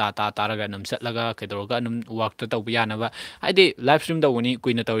ꯑꯗꯨꯝ ꯇꯥꯔꯒ ꯑꯗꯨꯝ ꯆꯠꯂꯒ ꯀꯩꯗꯧꯔꯒ ꯑꯗꯨꯝ ꯋꯥꯛꯇ ꯇꯧꯕ ꯌꯥꯅꯕ ꯍꯥꯏꯗꯤ ꯂꯥꯏꯐ ꯁ꯭ꯇ꯭ꯔꯤꯝ ꯇꯧꯕꯅꯤ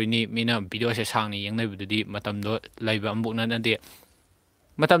ꯀꯨꯏꯅ ꯇꯧꯔꯤꯅꯤ ꯃꯤꯅ ꯚꯤꯗꯤꯑꯣꯁꯦ ꯁꯥꯡꯅ ꯌꯦꯡꯅꯕꯗꯨꯗꯤ ꯃꯇꯝꯗꯣ ꯂꯩꯕ ꯑꯃꯐꯥꯎ ꯅꯠꯇꯦ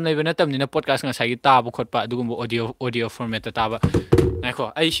ꯃꯇꯝ ꯂꯩꯕ ꯅꯠꯇꯕꯅꯤꯅ ꯄꯣꯗꯀꯥꯁ ꯉꯁꯥꯏꯒꯤ ꯇꯥꯕ ꯈꯣꯠꯄ ꯑꯗꯨꯒꯨꯝꯕ ꯑꯣꯗꯤꯑꯣ ꯐꯣꯔꯃꯦꯠꯇ ꯇꯥꯕ ꯉꯥꯏꯈꯣ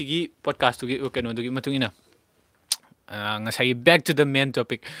ꯑꯩ ꯁꯤꯒꯤ ꯄꯣꯗꯀꯥꯁꯇꯨꯒꯤ ꯀꯩꯅꯣꯗꯨꯒꯤ ꯃꯇꯨꯡ ꯏꯟꯅ ꯉꯁꯥꯏꯒꯤ ꯕꯦꯛ ꯇꯨ ꯗ ꯃꯦꯟ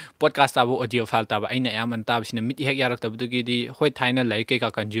ꯇꯣꯄꯤꯛ ꯄꯣꯗꯀꯥꯁ ꯇꯥꯕ ꯑꯣꯗꯤꯑꯣ ꯐꯥꯏꯜ ꯇꯥꯕ ꯑꯩꯅ ꯑꯌꯥꯝꯕꯅ ꯇꯥꯕꯁꯤꯅ ꯃꯤꯠ ꯍꯦꯛ ꯌꯥꯔꯛꯇꯕꯗꯨꯒꯤꯗꯤ ꯍꯣꯏ ꯊꯥꯏꯅ ꯂꯥꯏꯔꯤꯛ ꯀꯩꯀꯥ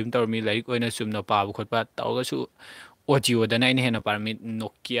ꯀꯟꯖ꯭ꯌꯨꯝ ꯇꯧꯔꯝꯃꯤ ꯂꯥꯏꯔꯤꯛ ꯑꯣꯏꯅ ꯆꯨꯝꯅ ꯄꯥꯕ ꯈꯣꯠꯄ ꯇꯧꯔꯒꯁꯨ ꯑꯣꯗꯤꯑꯣꯗꯅ ꯑꯩꯅ ꯍꯦꯟꯅ ꯄꯥꯔꯝꯃꯤ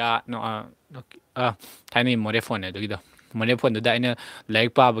ꯅꯣꯀꯤꯌꯥ ꯊꯥꯏꯅꯒꯤ ꯃꯣꯔꯦ ꯐꯣꯟꯅꯦ ꯑꯗꯨꯒꯤꯗꯣ ꯃꯣꯔꯦ ꯐꯣꯟꯗꯨꯗ ꯑꯩꯅ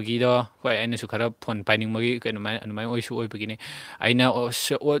ꯂꯥꯏꯔꯤꯛ ꯄꯥꯕꯒꯤꯗꯣ ꯍꯣꯏ ꯑꯩꯅꯁꯨ ꯈꯔ ꯐꯣꯟ ꯄꯥꯏꯅꯤꯡꯕꯒꯤ ꯑꯗꯨꯃꯥꯏꯅ ꯑꯣꯏꯁꯨ ꯑꯣꯏꯕꯒꯤꯅꯤ ꯑꯩꯅ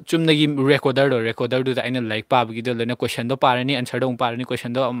ꯆꯨꯝꯅꯒꯤ ꯔꯦꯀꯣꯔꯗꯔꯗꯨꯗ ꯑꯩꯅ ꯂꯥꯏꯔꯤꯛ ꯄꯥꯕꯒꯤꯗꯣ ꯂꯣꯏꯅ ꯀꯣꯏꯁꯟꯗꯣ ꯄꯥꯔꯅꯤ ꯑꯟꯁꯔꯗꯣ ꯑꯃꯨꯛ ꯄꯥꯔꯅꯤ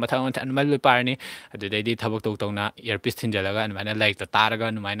ꯀꯣꯏꯁꯟꯗꯣ ꯃꯊꯪ ꯑꯗꯨꯃꯥꯏꯅ ꯂꯣꯏ ꯄꯥꯔꯅꯤ ꯑꯗꯨꯗꯩꯗꯤ ꯊꯕꯛ ꯇꯧꯅ ꯏꯌꯥꯔꯄꯤꯁ ꯊꯤꯟꯖꯜꯂꯒ ꯑꯗꯨꯃꯥꯏꯅ ꯂꯥꯏꯔꯤꯛꯇ ꯇꯥꯔꯒ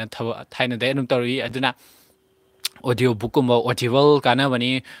ꯑꯗꯨꯃꯥꯏꯅ ꯊꯕꯛ ꯊꯥꯏꯅꯗꯩ ꯑꯗꯨꯝ ꯇꯧꯔꯛꯏ ꯑꯗꯨꯅ ꯑꯣꯗꯤꯑꯣ ꯕꯨꯛꯀꯨꯝꯕ ꯑꯣꯗꯤꯕꯜ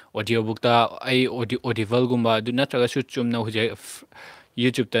ꯀꯥꯟꯅꯕꯅꯤ ꯑꯣꯗꯤꯑꯣ ꯕꯨꯛꯇ ꯑꯩ ꯑꯣꯗꯤꯕꯜꯒꯨꯝꯕ ꯑꯗꯨ ꯅꯠꯇ꯭ꯔꯒꯁꯨ ꯆꯨꯝꯅ ꯍꯧꯖꯤꯛ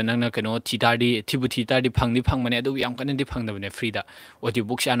ꯌꯨꯇ꯭ꯌꯨꯕꯇ ꯅꯪꯅ ꯀꯩꯅꯣ ꯊꯤꯕꯨ ꯊꯤ ꯇꯥꯔꯗꯤ ꯐꯪꯕꯅꯦ ꯑꯗꯨꯕꯨ ꯌꯥꯝ ꯀꯟꯅꯗꯤ ꯐꯪꯗꯕꯅꯦ ꯐ꯭ꯔꯤꯗ ꯑꯣꯗꯤꯑꯣ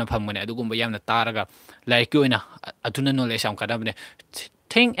ꯕꯨꯛꯁ ꯌꯥꯝꯅ ꯐꯪꯕꯅꯦ ꯑꯗꯨꯒꯨꯝꯕ ꯌꯥꯝꯅ ꯇꯥꯔꯒ ꯂꯥꯏꯔꯤꯛꯀꯤ ꯑꯣꯏꯅ ꯑꯗꯨꯅ ꯅꯣꯂꯦꯖ ꯌꯥꯝ ꯀꯥꯟꯅꯕꯅꯦ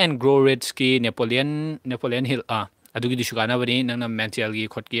ꯊꯤꯡ ꯑꯦꯟ ꯒ꯭ꯔꯣ ꯔꯤꯆꯀꯤ ꯅꯦꯄꯣꯂꯤꯌꯟ ꯍꯤꯜ ꯑꯗꯨꯒꯤꯗꯨꯁꯨ ꯀꯥꯟꯅꯕꯅꯤ ꯅꯪꯅ ꯃꯦꯟꯇꯦꯜꯒꯤ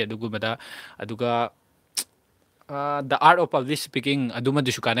ꯈꯣꯠꯀꯤ ꯑꯗꯨꯒꯨꯝꯕꯗ ꯑꯗꯨꯒ ꯗ ꯑꯥꯔꯠ ꯑꯣꯐ ꯄꯥꯕ꯭ꯂꯤꯛ ꯁ꯭ꯄꯤꯀꯤꯡ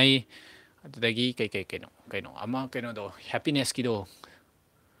ꯑꯗꯨꯃꯗꯨꯁꯨ ꯀꯥꯟꯅꯩ ꯑꯗꯨꯗꯒꯤ ꯀꯩꯅꯣ ꯑꯃ ꯀꯩꯅꯣꯗꯣ ꯍꯦꯄꯤꯅꯦꯁꯀꯤꯗꯣ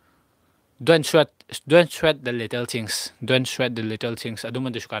ꯗꯣꯟ ꯁ꯭ꯋꯦꯠ ꯗ ꯂꯤꯇꯜ ꯊꯤꯡꯁ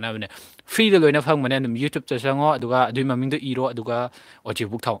ꯑꯗꯨꯃꯗꯨꯁꯨ ꯀꯥꯟꯅꯕꯅꯦ ꯐ꯭ꯔꯤꯗ ꯂꯣꯏꯅ ꯐꯪꯕꯅꯦ ꯑꯗꯨꯝ ꯌꯨꯇ꯭ꯌꯨꯕꯇ ꯆꯪꯉꯣ ꯑꯗꯨꯒ ꯑꯗꯨꯒꯤ ꯃꯃꯤꯡꯗꯣ ꯏꯔꯣ ꯑꯗꯨꯒ ꯑꯣꯗꯤꯑꯣ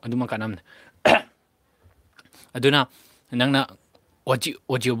ꯕꯨꯛ ꯊꯥꯎ ꯑꯗꯨꯃ ꯀꯥꯟꯅꯕꯅꯦ ꯑꯗꯨꯅ ꯅꯪꯅ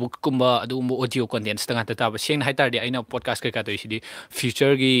ꯑꯣꯗꯤꯑꯣ ꯕꯨꯛꯀꯨꯝꯕ ꯑꯗꯨꯒꯨꯝꯕ ꯑꯣꯗꯤꯑꯣ ꯀꯣꯟꯇꯦꯟꯁꯇ ꯉꯥꯛꯇ ꯇꯥꯕ ꯁꯦꯡꯅ ꯍꯥꯏꯇꯥꯔꯗꯤ ꯑꯩꯅ ꯄꯣꯗꯀꯥꯁ ꯀꯩꯀꯥ ꯇꯧꯔꯤꯁꯤꯗꯤ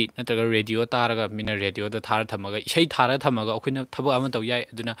ꯐ꯭ꯌꯨꯆꯔꯒꯤ ꯅꯠꯇ꯭ꯔꯒ ꯔꯦꯗꯤꯑꯣ ꯇꯥꯔꯒ ꯃꯤꯅ ꯔꯦꯗꯤꯑꯣꯗ ꯊꯥꯔ ꯊꯝꯃꯒ ꯏꯁꯩ ꯊꯥꯔꯒ ꯊꯝꯃꯒ ꯑꯩꯈꯣꯏꯅ ꯊꯕꯛ ꯑꯃ ꯇꯧ ꯌꯥꯏ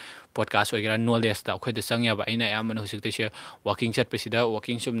ꯑꯗꯨꯅ ꯄꯣꯗꯀꯥꯁ ꯑꯣꯏꯒꯦꯔꯥ ꯅꯣꯂꯦꯖꯇ ꯑꯩꯈꯣꯏꯗ ꯆꯪꯉꯦꯕ ꯑꯩꯅ ꯑꯌꯥꯝꯕꯅ ꯍꯧꯖꯤꯛꯇꯩꯁꯦ ꯋꯥꯀꯤꯡ ꯆꯠꯄꯁꯤꯗ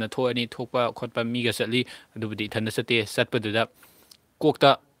ꯋꯥꯀꯤꯡ ꯆꯨꯝꯅ ꯊꯣꯛꯑꯅꯤ ꯊꯣꯛꯄ ꯈꯣꯠꯄ ꯃꯤꯒ ꯆꯠꯂꯤ ꯑꯗꯨꯕꯨꯗꯤ ꯏꯊꯟꯇ ꯆꯠꯇꯦ ꯆꯠꯄꯗꯨꯗ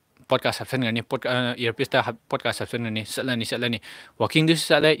ꯀꯣꯛꯇ ꯄꯣꯗꯀꯥꯁ ꯍꯥꯞꯆꯟꯒꯅꯤ ꯏꯌꯥꯔꯄꯤꯁꯇ ꯄꯣꯗꯀꯥꯁ ꯍꯥꯞꯆꯟꯒꯅꯤ ꯆꯠꯂꯅꯤ ꯋꯥꯀꯤꯡꯗꯨꯁꯨ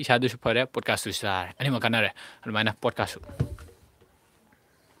ꯆꯠꯂꯦ ꯏꯁꯥꯗꯨꯁꯨ ꯐꯔꯦ ꯄꯣꯗꯀꯥꯁꯇꯨꯁꯨ ꯆꯥꯔꯦ ꯑꯅꯤꯃꯛ ꯀꯥꯟꯅꯔꯦ ꯑꯗꯨꯃꯥꯏꯅ ꯄꯣꯗꯀꯥꯁꯁꯨ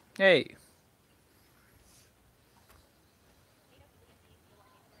Hey,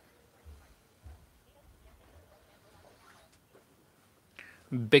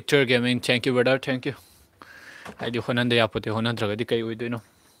 Victor Gaming, thank you, brother. Thank you. ꯍꯥꯏꯗꯤ ꯍꯣꯠꯅꯟꯗ ꯌꯥꯄꯣꯠꯇꯦ ꯍꯣꯠꯅꯗ꯭ꯔꯒꯗꯤ ꯀꯩ ꯑꯣꯏꯗꯣꯏꯅꯣ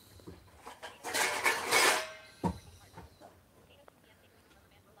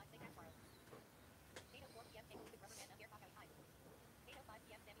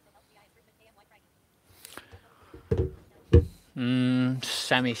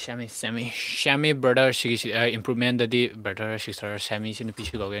ꯁꯦꯃꯤ ꯕ꯭ꯔꯗꯔ ꯁꯤꯒꯤꯁꯤ ꯏꯝꯄ꯭ꯔꯨꯚꯃꯦꯟꯗꯗꯤ ꯕ꯭ꯔꯗꯔ ꯁꯤꯁꯇꯔ ꯁꯦꯃꯤꯁꯤ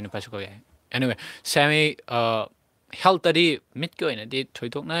ꯅꯨꯄꯤꯁꯨ ꯀꯧꯋꯦ ꯅꯨꯄꯥꯁꯨ ꯀꯧꯋꯦ ꯑꯦꯅꯤꯋꯦ ꯁꯦꯃꯤ ꯍꯦꯜꯇꯗꯤ ꯃꯤꯠꯀꯤ ꯑꯣꯏꯅꯗꯤ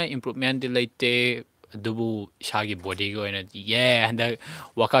ꯊꯣꯏꯗꯣꯛꯅ ꯏꯝꯄ꯭ꯔꯨꯚꯃꯦꯟꯗꯤ ꯂꯩꯇꯦ ꯑꯗꯨꯕꯨ ꯏꯁꯥꯒꯤ ꯕꯣꯗꯤꯒꯤ ꯑꯣꯏꯅꯗꯤ ꯍꯟꯗꯛ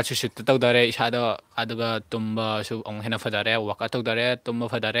ꯋꯥꯛꯑꯥꯎꯠꯁꯨ ꯁꯨꯠꯇ ꯇꯧꯗꯔꯦ ꯏꯁꯥꯗ ꯑꯗꯨꯒ ꯇꯨꯝꯕꯁꯨ ꯑꯃꯨꯛ ꯍꯦꯟꯅ ꯐꯖꯔꯦ ꯋꯥꯛꯑꯥꯎꯠ ꯇꯧꯗꯔꯦ ꯇꯨꯝꯕ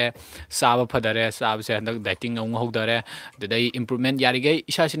ꯐꯗꯔꯦ ꯆꯥꯕ ꯐꯗꯔꯦ ꯆꯥꯕꯁꯦ ꯍꯟꯗꯛ ꯗꯥꯏꯇꯤꯡ ꯑꯃꯨꯛ ꯍꯧꯗꯔꯦ ꯑꯗꯨꯗꯩ ꯏꯝꯄ꯭ꯔꯨꯚꯃꯦꯟ ꯌꯥꯔꯤꯈꯩ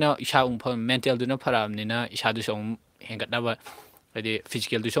ꯏꯁꯥꯁꯤꯅ ꯏꯁꯥ ꯑꯃꯨꯛ ꯃꯦꯟꯇꯦꯜꯗꯨꯅ ꯐꯔꯛꯑꯕꯅꯤꯅ ꯏꯁꯥꯗꯨꯁꯨ ꯑꯃꯨꯛ ꯍꯦꯟꯒꯠꯅꯕ ꯍꯥꯏꯗꯤ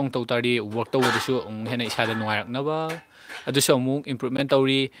ꯐꯤꯖꯤꯀꯦꯜꯗꯨꯁꯨ ꯑꯃꯨꯛ ꯇꯧ ꯇꯥꯔꯗꯤ ꯋꯔꯛ ꯇꯧꯕꯗꯁꯨ ꯑꯃꯨꯛ ꯍꯦꯟꯅ ꯏꯁꯥꯗ ꯅꯨꯡꯉꯥꯏꯔꯛꯅꯕ ꯑꯗꯨꯁꯨ ꯑꯃꯨꯛ ꯏꯝꯄ꯭ꯔꯨꯚꯃꯦꯟ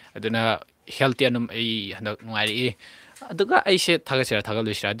ꯇꯧꯔꯤ ꯑꯗꯨꯅ ꯍꯦꯜꯠꯇꯤ ꯑꯗꯨꯝ ꯑꯩ ꯍꯟꯗꯛ ꯅꯨꯡꯉꯥꯏꯔꯛꯏ ꯑꯗꯨꯒ ꯑꯩꯁꯦ ꯊꯥꯒꯠꯁꯤꯔꯥ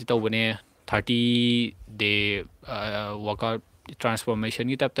ꯊꯥꯒꯠꯂꯣꯏꯁꯤꯔꯥꯗꯤ ꯇꯧꯕꯅꯦ 30 day ꯋꯥꯔꯛꯑꯥꯎꯠ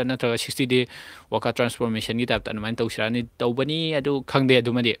ꯇ꯭ꯔꯥꯟꯁꯐꯣꯔꯃꯦꯁꯟꯒꯤ ꯇꯥꯏꯞꯇ ꯅꯠꯇ꯭ꯔꯒ 60 day ꯋꯥꯔꯛꯑꯥꯎꯠ ꯇ꯭ꯔꯥꯟꯁꯐꯣꯔꯃꯦꯁꯟꯒꯤ ꯇꯥꯏꯞꯇ ꯑꯗꯨꯃꯥꯏꯅ ꯇꯧꯁꯤꯔꯥꯅꯤ ꯇꯧꯕꯅꯤ ꯑꯗꯨ ꯈꯪꯗꯦ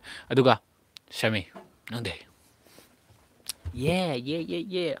ꯑꯗꯨꯃꯗꯤ ꯑꯗꯨꯒ ꯁꯦꯃꯤ ꯅꯪꯗꯦ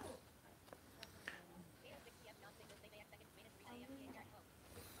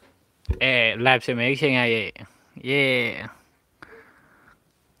ꯂꯥꯏꯐꯁꯦ ꯃꯌꯦꯛ ꯁꯦꯡꯉꯦ ꯍꯥꯏꯌꯦ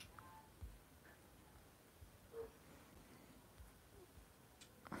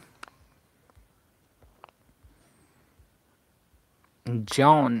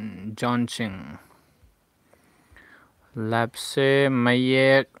ꯖꯣꯟ ꯁꯤꯡ ꯂꯥꯏꯐꯁꯦ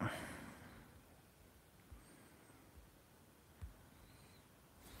ꯃꯌꯦꯛ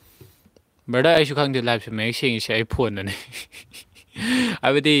ꯕ꯭ꯔꯗꯔ ꯑꯩꯁꯨ ꯈꯪꯗꯦ ꯂꯥꯏꯐꯁꯦ ꯃꯌꯦꯛ ꯁꯦꯡꯉꯤꯁꯦ ꯑꯩ ꯐꯣꯟꯗꯅꯤ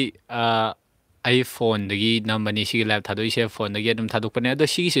ꯍꯥꯏꯕꯗꯤ ꯑꯩ ꯐꯣꯟꯗꯒꯤ ꯅꯝꯕꯅꯤ ꯁꯤꯒꯤ ꯂꯥꯏꯞ ꯊꯥꯗꯣꯛꯏꯁꯦ ꯐꯣꯟꯗꯒꯤ ꯑꯗꯨꯝ ꯊꯥꯗꯣꯛꯄꯅꯦ ꯑꯗꯣ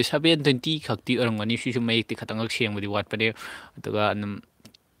ꯁꯤꯒꯤꯁꯦ 720 ꯈꯛꯇꯤ ꯑꯣꯏꯔꯝꯒꯅꯤ ꯁꯤꯁꯨ ꯃꯌꯦꯛꯇꯤ ꯈꯇꯪꯈꯛ ꯁꯦꯡꯕꯗꯤ ꯋꯥꯠꯄꯅꯦ ꯑꯗꯨꯒ ꯑꯗꯨꯝ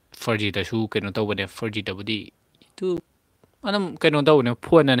 4Gꯗꯁꯨ ꯀꯩꯅꯣ ꯇꯧꯕꯅꯦ 4Gꯗꯕꯨꯗꯤ ꯑꯗꯨ ꯑꯗꯨꯝ ꯀꯩꯅꯣ ꯇꯧꯕꯅꯦ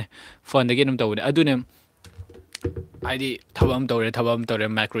ꯐꯣꯟꯗꯒꯤ ꯑꯗꯨꯝ ꯇꯧꯕꯅꯦ ꯑꯗꯨꯅꯦ ꯍꯥꯏꯗꯤ ꯊꯕꯛ ꯑꯃ ꯇꯧꯔꯦ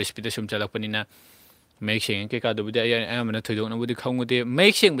ꯃꯥꯏꯀ꯭ꯔꯣ ꯏꯁꯄꯤꯠꯇ ꯁꯨꯝ ꯆꯠꯂꯛꯄꯅꯤꯅ ꯃꯌꯦꯛ ꯁꯦꯡꯉꯤ ꯀꯩꯀꯥꯗꯨꯕꯨꯗꯤ ꯑꯩ ꯑꯌꯥꯝꯕꯅ ꯊꯣꯏꯗꯣꯛꯅꯕꯨꯗꯤ ꯈꯪꯉꯨꯗꯦ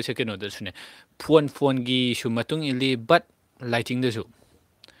ꯃꯌꯦꯛ ꯁꯦꯡꯕꯁꯦ ꯀꯩꯅꯣꯗꯁꯨꯅꯦ ꯐꯣꯟꯒꯤꯁꯨ ꯃꯇꯨꯡ ꯏꯜꯂꯤ ꯕꯠ ꯂꯥꯏꯇꯤꯡꯗꯁꯨ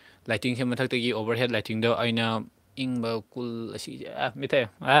ꯂꯥꯏꯇꯤꯡꯁꯦ ꯃꯊꯛꯇꯒꯤ ꯑꯣꯚꯔ ꯍꯦꯠ ꯂꯥꯏꯇꯤꯡꯗꯣ ꯑꯩꯅ ꯏꯪꯕ ꯀꯨꯜ ꯑꯁꯤꯁꯦ ꯃꯤꯊꯛ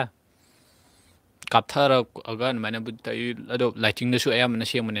ꯀꯥꯞꯊꯔꯛꯑꯒ ꯑꯗꯨꯃꯥꯏꯅꯕꯨ ꯑꯗꯣ ꯂꯥꯏꯇꯤꯡꯗꯁꯨ ꯑꯌꯥꯝꯕꯅ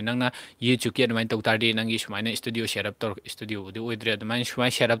ꯁꯦꯡꯕꯅꯦ ꯅꯪꯅ ꯌꯨꯇ꯭ꯌꯨꯕꯀꯤ ꯑꯗꯨꯃꯥꯏꯅ ꯇꯧ ꯇꯥꯔꯗꯤ ꯅꯪꯒꯤ ꯁꯨꯃꯥꯏꯅ ꯏꯁꯇꯨꯗꯤꯑꯣ ꯁꯦꯠꯑꯞ ꯇꯧꯔꯛ ꯏꯁꯇꯨꯗꯤꯑꯣꯕꯨꯗꯤ ꯑꯣꯏꯗ꯭ꯔꯦ ꯑꯗꯨꯃꯥꯏꯅ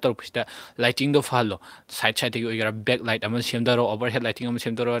ꯁꯨꯃꯥꯏꯅ ꯁꯦꯠꯑꯞ ꯇꯧꯔꯛꯄꯁꯤꯗ ꯂꯥꯏꯇꯤꯡꯗꯣ ꯐꯍꯜꯂꯣ ꯁꯥꯏꯠꯇꯒꯤ ꯑꯣꯏꯒꯦꯔꯥ ꯕꯦꯛ ꯂꯥꯏꯠ ꯑꯃ ꯁꯦꯝꯗꯔꯣ ꯑꯣꯚꯔ ꯍꯦꯠ ꯂꯥꯏꯇꯤꯡ ꯑꯃ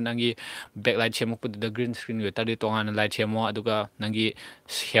ꯁꯦꯝꯗꯔꯣ ꯅꯪꯒꯤ ꯕꯦꯛ ꯂꯥꯏꯠ ꯁꯦꯝꯃꯛꯄꯗꯨꯗ ꯒ꯭ꯔꯤꯟ ꯁꯀ꯭ꯔꯤꯟ ꯑꯣꯏ ꯇꯥꯔꯗꯤ ꯇꯣꯉꯥꯟꯅ ꯂꯥꯏꯠ ꯁꯦꯝꯃꯣ ꯑꯗꯨꯒ ꯅꯪꯒꯤ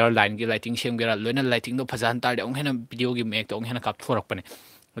ꯍꯤꯌꯔ ꯂꯥꯏꯟꯒꯤ ꯂꯥꯏꯇꯤꯡ ꯁꯦꯝꯒꯦꯔꯥ ꯂꯣꯏꯅ ꯂꯥꯏꯇꯤꯡꯗꯣ ꯐꯖꯍꯟ ꯇꯥꯔꯗꯤ ꯑꯃꯨꯛ ꯍꯦꯟꯅ ꯚꯤꯗꯤꯑꯣꯒꯤ ꯃꯌꯦꯛꯇꯣ ꯑꯃꯨꯛ ꯍꯦꯟꯅ ꯀꯥꯞꯊꯣꯔꯛꯄꯅꯦ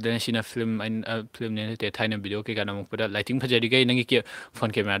ꯑꯗꯨꯅ ꯁꯤꯅ ꯐꯤꯂꯝꯅꯦ ꯅꯠꯇꯦ ꯊꯥꯏꯅ ꯚꯤꯗꯤꯑꯣ ꯀꯩꯀꯥ ꯅꯝꯃꯛꯄꯗ ꯂꯥꯏꯇꯤꯡ ꯐꯖꯔꯤꯈꯩ ꯅꯪꯒꯤ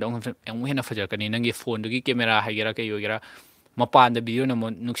ꯐꯣꯟ ꯀꯦꯃꯦꯔꯥꯗꯣ ꯑꯃꯨꯛ ꯍꯦꯟꯅ ꯐꯖꯔꯛꯀꯅꯤ ꯅꯪꯒꯤ ꯐꯣꯟꯗꯨꯒꯤ ꯀꯦꯃꯦꯔꯥ ꯍꯥꯏꯒꯦꯔꯥ ꯀꯩ ꯑꯣꯏꯒꯦꯔꯥ ꯃꯄꯥꯟꯗ ꯚꯤꯗꯤꯑꯣ ꯅꯝꯃꯣ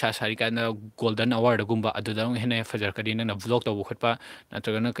ꯅꯨꯡꯁꯥ ꯁꯥꯔꯤꯀꯥꯟꯗ ꯒꯣꯜꯗꯟ ꯑꯋꯥꯔꯗꯒꯨꯝꯕ ꯑꯗꯨꯗ ꯑꯃꯨꯛ ꯍꯦꯟꯅ ꯐꯖꯔꯛꯀꯅꯤ ꯅꯪꯅ ꯚ꯭ꯂꯣꯛ ꯇꯧꯕ ꯈꯣꯠꯄ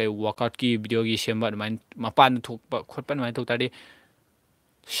ꯅꯠꯇ꯭ꯔꯒꯅ ꯀꯩ ꯋꯥꯛꯑꯥꯎꯠꯀꯤ ꯚꯤꯗꯤꯑꯣꯒꯤ ꯁꯦꯝꯕ ꯑꯗꯨꯃꯥꯏꯅ ꯃꯄꯥꯟꯗ ꯊꯣꯛꯄ ꯈꯣꯠꯄ ꯑꯗꯨꯃꯥꯏꯅ ꯇꯧ ꯇꯥꯔꯗꯤ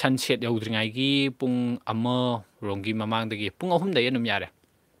ꯁꯟꯁꯦꯠ ꯌꯧꯗ꯭ꯔꯤꯉꯩꯒꯤ ꯄꯨꯡ 1 ꯃꯃꯥꯡꯗꯒꯤ ꯄꯨꯡ 3ꯗꯒꯤ ꯑꯗꯨꯝ ꯌꯥꯔꯦ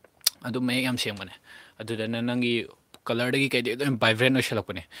ꯑꯗꯨ ꯃꯌꯦꯛ ꯌꯥꯝ ꯁꯦꯡꯕꯅꯦ ꯑꯗꯨꯗꯅ ꯅꯪꯒꯤ ꯀꯂꯔꯗꯒꯤ ꯀꯩꯗꯩ ꯑꯗꯨꯝ ꯚꯥꯏꯕ꯭ꯔꯦꯟ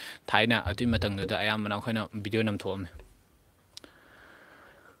ꯑꯣꯏꯁꯜꯂꯛꯄꯅꯦ ꯊꯥꯏꯅ ꯑꯗꯨꯏ ꯃꯇꯝꯗꯨꯗ ꯑꯌꯥꯝꯕꯅ ꯑꯩꯈꯣꯏꯅ ꯚꯤꯗꯤꯑꯣ ꯅꯝꯊꯣꯛꯑꯝꯃꯦ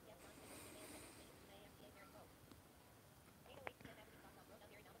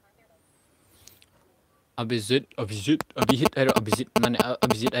ꯑꯕꯤꯍꯤꯠ ꯍꯥꯏꯔꯣ ꯑꯕꯤꯖꯤꯠ ꯃꯥꯅꯦ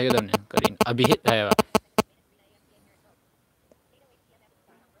ꯑꯕꯤꯖꯤꯠ ꯍꯥꯏꯒꯗꯕꯅꯦ ꯀꯔꯤꯅꯣ ꯑꯕꯤꯍꯤꯠ ꯍꯥꯏꯌꯦꯕ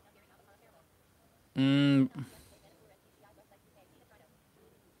ꯎꯝ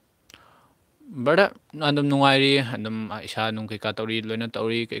ꯕ꯭ꯔꯗꯔ ꯑꯗꯨꯝ ꯅꯨꯡꯉꯥꯏꯔꯤ ꯑꯗꯨꯝ ꯏꯁꯥ ꯅꯨꯡ ꯀꯩꯀꯥ ꯇꯧꯔꯤ ꯂꯣꯏꯅ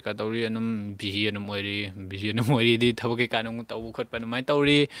ꯇꯧꯔꯤ ꯀꯩꯀꯥ ꯇꯧꯔꯤ ꯑꯗꯨꯝ ꯕꯤꯖꯤ ꯑꯗꯨꯝ ꯑꯣꯏꯔꯤ ꯕꯤꯖꯤ ꯑꯗꯨꯝ ꯑꯣꯏꯔꯤꯗꯤ ꯊꯕꯛ ꯀꯩꯀꯥ ꯑꯗꯨꯝ ꯇꯧꯕ ꯈꯣꯠꯄ ꯑꯗꯨꯃꯥꯏꯅ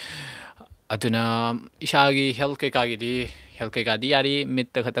ꯇꯧꯔꯤ ꯑꯗꯨꯅ ꯏꯁꯥꯒꯤ ꯍꯦꯜꯠ ꯀꯩꯀꯥꯒꯤꯗꯤ ꯍꯦꯜꯠ ꯀꯩꯀꯥꯗꯤ ꯌꯥꯔꯤ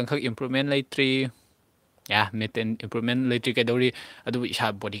ꯃꯤꯠꯇ ꯈꯛꯇꯪꯈꯛ ꯏꯝꯄ꯭ꯔꯨꯚꯃꯦꯟ ꯂꯩꯇ꯭ꯔꯤ ꯃꯤꯠꯇ ꯏꯝꯄ꯭ꯔꯨꯚꯃꯦꯟ ꯂꯩꯇ꯭ꯔꯤ ꯀꯩꯗꯧꯔꯤ ꯑꯗꯨꯕꯨ ꯏꯁꯥ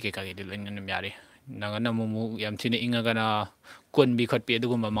ꯕꯣꯗꯤ ꯀꯩꯀꯥꯒꯤꯗꯤ ꯂꯣꯏꯅ ꯑꯗꯨꯝ ꯌꯥꯔꯤ ꯅꯪꯒꯅ ꯑꯃꯨꯛ ꯌꯥꯝ ꯊꯤꯅ ꯏꯪꯉꯒꯅ ꯀꯣꯟꯕꯤ ꯈꯣꯠꯄꯤ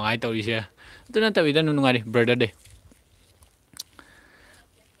ꯑꯗꯨꯒꯨꯝꯕ ꯃꯉꯥꯏ ꯇꯧꯔꯤꯁꯦ ꯑꯗꯨ ꯅꯠꯇꯕꯤꯗ ꯅꯨꯡꯉꯥꯏꯔꯤ ꯕ꯭ꯔꯗꯔꯗꯤ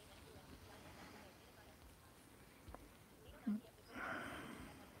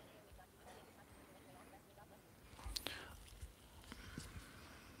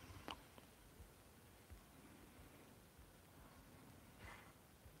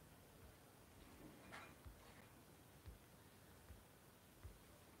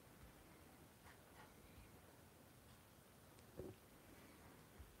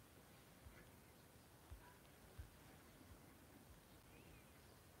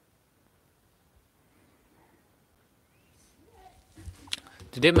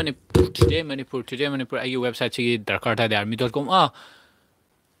ꯇꯨꯗꯦ ꯃꯅꯤꯄꯨꯔ ꯑꯩꯒꯤ ꯋꯦꯕꯁꯥꯏꯠꯁꯤꯒꯤ ꯗꯔꯀꯥꯔ ꯇꯥꯗꯦ army.com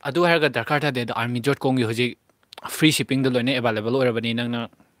ꯑꯗꯨ ꯍꯥꯏꯔꯒ ꯗꯔꯀꯥꯔ ꯇꯥꯗꯦ ꯑꯗꯣ army.comꯒꯤ ꯍꯧꯖꯤꯛ ꯐ꯭ꯔꯤ ꯁꯤꯞꯄꯤꯡꯗ ꯂꯣꯏꯅ ꯑꯦꯕꯥꯏꯂꯦꯕꯜ ꯑꯣꯏꯔꯕꯅꯤ ꯅꯪꯅ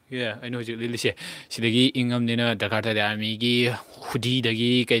Yeah, I know hꯧꯖꯤꯛ ꯂꯤꯠꯂꯤꯁꯦ ꯁꯤꯗꯒꯤ ꯏꯪꯉꯝꯅꯤꯅ ꯗꯔꯀꯥꯔ ꯇꯥꯗꯦ ꯑꯥꯔꯃꯤꯒꯤ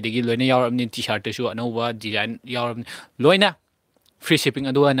ꯍꯨꯗꯤꯗꯒꯤ ꯀꯩꯗꯒꯤ ꯂꯣꯏꯅ ꯌꯥꯎꯔꯕꯅꯤ ꯇꯤ ꯁꯥꯔꯠꯇꯁꯨ ꯑꯅꯧꯕ ꯗꯤꯖꯥꯏꯟ ꯌꯥꯎꯔꯕꯅꯤ ꯂꯣꯏꯅ ꯐ꯭ꯔꯤ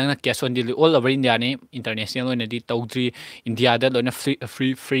shipping ꯑꯗꯨꯒ ꯅꯪꯅ cash on delivery all over ꯏꯟꯗꯤꯌꯥꯅꯤ international ꯑꯣꯏꯅꯗꯤ ꯇꯧꯗ꯭ꯔꯤ ꯏꯟꯗꯤꯌꯥꯗ ꯂꯣꯏꯅ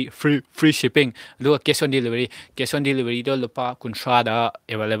ꯐ꯭ꯔꯤ shipping ꯑꯗꯨꯒ ꯀꯦꯁ ꯑꯣꯟ ꯗꯤꯂꯤꯚꯔꯤꯗꯣ ꯂꯨꯄꯥ 30ꯗ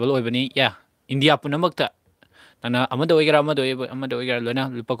ꯑꯦꯕꯥꯏꯂꯦꯕꯜ ꯑꯣꯏꯕꯅꯤ ꯌꯥ ꯏꯟꯗꯤꯌꯥ ꯄꯨꯝꯅꯃꯛꯇ ꯅꯪꯅ ꯑꯃꯗ ꯑꯣꯏꯒꯦꯔꯥ ꯑꯃꯗ ꯑꯣꯏꯒꯦꯔꯥ ꯂꯣꯏꯅ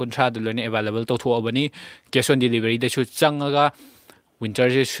ꯂꯨꯄꯥ 30ꯗ ꯂꯣꯏꯅ ꯑꯦꯕꯥꯏꯂꯦꯕꯜ ꯇꯧꯊꯣꯛꯑꯕꯅꯤ ꯀꯦꯁ ꯑꯣꯟ ꯗꯤꯂꯤꯚꯔꯤꯗꯁꯨ ꯆꯪꯉꯒ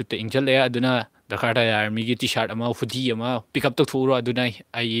ꯋꯤꯟꯇꯔꯁꯦ ꯁꯨꯠꯇ ꯏꯪꯁꯤꯜꯂꯛꯑꯦ ꯑꯗꯨꯅ ꯗꯔꯀꯥꯔ ꯇꯥꯏ ꯑꯥꯔꯃꯤꯒꯤ ꯇꯤ ꯁꯥꯔꯠ ꯑꯃ ꯍꯨꯗꯤ ꯑꯃ ꯄꯤꯛꯑꯞ ꯇꯧꯊꯣꯛꯎꯔꯣ ꯑꯗꯨꯅ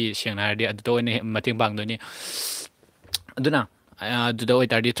ꯑꯩꯒꯤ ꯁꯦꯡꯅ ꯍꯥꯏꯔꯗꯤ ꯑꯗꯨꯗ ꯑꯣꯏꯅ ꯃꯇꯦꯡ ꯄꯥꯡꯗꯣꯏꯅꯤ ꯑꯗꯨꯅ ꯑꯗꯨꯗ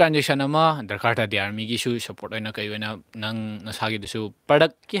ꯑꯣꯏꯇꯥꯔꯗꯤ ꯇ꯭ꯔꯥꯟꯖꯦꯛꯁꯟ ꯑꯃ ꯗꯔꯀꯥꯔ ꯇꯥꯗꯦ ꯑꯥꯔꯃꯤꯒꯤꯁꯨ ꯁꯞꯄꯣꯔꯠ ꯑꯣꯏꯅ ꯀꯩ ꯑꯣꯏꯅ ꯅꯪ ꯅꯁꯥꯒꯤꯗꯨꯁꯨ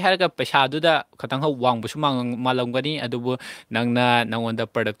ꯄ꯭ꯔꯗꯛꯀꯤ ꯍꯥꯏꯔꯒ ꯄꯩꯁꯥꯗꯨꯗ ꯈꯤꯇꯪ ꯋꯥꯡꯕꯁꯨ ꯃꯥꯜꯂꯝꯒꯅꯤ ꯑꯗꯨꯕꯨ ꯅꯪꯉꯣꯟꯗ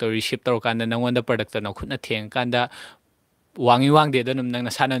ꯄ꯭ꯔꯗꯛꯇꯣ ꯔꯤꯁꯤꯞ ꯇꯧꯔꯀꯥꯟꯗ ꯅꯪꯉꯣꯟꯗ ꯄ꯭ꯔꯗꯛꯇꯣ ꯅꯈꯨꯠꯅ ꯊꯦꯡꯉꯀꯥꯟꯗ ꯋꯥꯡꯉꯤ ꯋꯥꯡꯗꯦ ꯑꯗꯨꯝ ꯅꯪ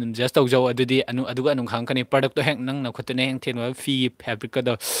ꯅꯁꯥꯅ ꯑꯗꯨꯝ ꯖꯁ ꯇꯧꯖꯧ ꯑꯗꯨꯗꯤ ꯑꯗꯨꯒ ꯑꯗꯨꯝ ꯈꯪꯉꯛꯀꯅꯤ ꯄ꯭ꯔꯗꯛꯇꯣ ꯍꯦꯛ ꯅꯪ ꯅꯈꯨꯠꯇꯅ ꯍꯦꯛ ꯊꯦꯡꯅꯕ ꯐꯤꯒꯤ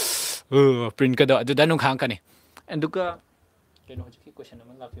ꯐꯦꯕ꯭ꯔꯤꯛꯀꯗꯣ ꯄ꯭ꯔꯤꯟꯀꯗꯣ ꯑꯗꯨꯗ ꯑꯗꯨꯝ ꯈꯪꯉꯛꯀꯅꯤ ꯑꯗꯨꯒ ꯀꯩꯅꯣ ꯍꯧꯖꯤꯛꯀꯤ ꯀꯣꯏꯁꯟ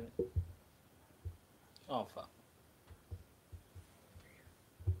ꯑꯃ ꯂꯥꯛꯈꯤꯕꯅꯤ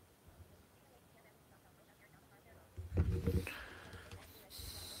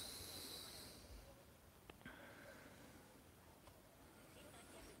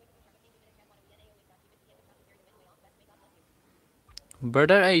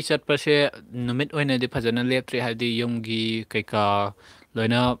ꯕ꯭ꯔꯗꯔ ꯑꯩ ꯆꯠꯄꯁꯦ ꯅꯨꯃꯤꯠ ꯑꯣꯏꯅꯗꯤ ꯐꯖꯅ ꯂꯦꯞꯇ꯭ꯔꯤ ꯍꯥꯏꯕꯗꯤ ꯌꯨꯝꯒꯤ ꯀꯩꯀꯥ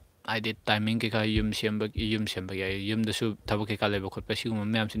ꯂꯣꯏꯅ ꯍꯥꯏꯗꯤ ꯇꯥꯏꯃꯤꯡ ꯀꯩꯀꯥ ꯌꯨꯝ ꯁꯦꯝꯕ ꯌꯥꯏ ꯌꯨꯝꯗꯁꯨ ꯊꯕꯛ ꯀꯩꯀꯥ ꯂꯩꯕ ꯈꯣꯠꯄ ꯁꯤꯒꯨꯝꯕ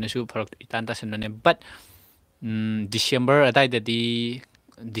ꯃꯌꯥꯝꯁꯤꯅꯁꯨ ꯐꯔꯛ ꯏꯇꯥꯟ ꯇꯥꯁꯟꯕꯅꯦ ꯕꯠ ꯗꯤꯁꯦꯝꯕꯔ ꯑꯗꯥꯏꯗꯗꯤ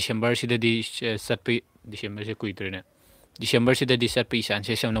ꯗꯤꯁꯦꯝꯕꯔꯁꯤꯗꯗꯤ ꯆꯠꯄ ꯗꯤꯁꯦꯝꯕꯔꯁꯦ ꯀꯨꯏꯗ꯭ꯔꯦꯅꯦ ꯗꯤꯁꯦꯝꯕꯔꯁꯤꯗꯗꯤ ꯆꯠꯄꯒꯤ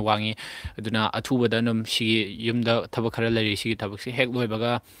ꯆꯥꯟꯁꯦꯁ ꯌꯥꯝꯅ ꯋꯥꯡꯉꯤ ꯑꯗꯨꯅ ꯑꯊꯨꯕꯗ ꯑꯗꯨꯝ ꯁꯤꯒꯤ ꯌꯨꯝꯗ ꯊꯕꯛ ꯈꯔ ꯂꯩꯔꯤ ꯁꯤꯒꯤ ꯊꯕꯛꯁꯦ ꯍꯦꯛ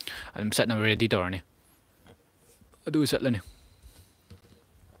ꯂꯣꯏꯕꯒ ꯑꯗꯨꯝ ꯆꯠꯅꯕ ꯔꯦꯗꯤ ꯇꯧꯔꯅꯤ ꯑꯗꯨꯒ ꯆꯠꯂꯅꯤ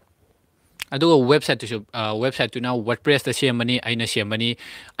ꯑꯗꯨꯒ ꯋꯦꯕꯁꯥꯏꯠꯇꯨꯅ ꯋꯥꯔꯗꯄ꯭ꯔꯦꯁꯇ ꯁꯦꯝꯕꯅꯤ ꯑꯩꯅ ꯁꯦꯝꯕꯅꯤ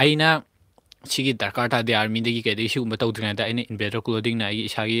ꯑꯩꯅ ꯁꯤꯒꯤ ꯗꯔꯀꯥꯔ ꯇꯥꯗꯦ ꯑꯥꯔꯃꯤꯗꯒꯤ ꯀꯩꯗꯒꯤ ꯁꯤꯒꯨꯝꯕ ꯇꯧꯗ꯭ꯔꯤꯉꯩꯗ ꯑꯩꯅ ꯏꯟꯚꯦꯗꯔ ꯀ꯭ꯂꯣꯗꯤꯡꯅ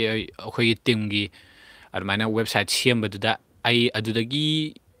ꯑꯩꯒꯤ ꯏꯁꯥꯒꯤ ꯑꯩꯈꯣꯏꯒꯤ ꯇꯤꯝꯒꯤ ꯑꯗꯨꯃꯥꯏꯅ ꯋꯦꯕꯁꯥꯏꯠ ꯁꯦꯝꯕꯗꯨꯗ ꯑꯩ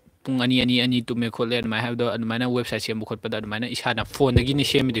ꯑꯗꯨꯗꯒꯤ ꯄꯨꯡ ꯑꯅꯤ ꯇꯨꯝꯃꯦ ꯈꯣꯠꯂꯦ ꯑꯗꯨꯃꯥꯏꯅ ꯍꯥꯏꯕꯗꯣ ꯑꯗꯨꯃꯥꯏꯅ ꯋꯦꯕꯁꯥꯏꯠ ꯁꯦꯝꯕ ꯈꯣꯠꯄꯗ ꯑꯗꯨꯃꯥꯏꯅ ꯏꯁꯥꯅ ꯐꯣꯟꯗꯒꯤꯅꯤ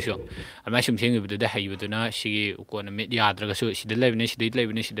ꯁꯦꯝꯃꯤꯗꯨꯁꯨ ꯑꯗꯨꯃꯥꯏꯅ ꯁꯨꯝ ꯁꯦꯝꯈꯤꯕꯗꯨꯗ ꯍꯩꯕꯗꯨꯅ ꯁꯤꯒꯤ ꯀꯣꯟꯅ ꯃꯤꯠ ꯌꯥꯗ꯭ꯔꯒꯁꯨ ꯁꯤꯗ ꯂꯩꯕꯅꯤ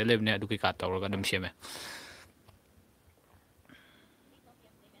ꯁꯤꯗ ꯂꯩꯕꯅꯤ ꯑꯗꯨ ꯀꯩꯀꯥ ꯇꯧꯔꯒ ꯑꯗꯨꯝ ꯁꯦꯝꯃꯦ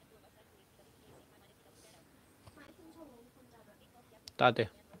ꯇꯥꯗꯦ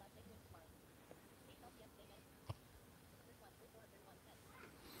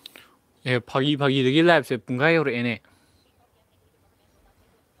ꯐꯥꯒꯤꯗꯒꯤ ꯂꯥꯏꯞꯁꯦ ꯄꯨꯡꯈꯥꯏ ꯌꯧꯔꯛꯑꯦꯅꯦ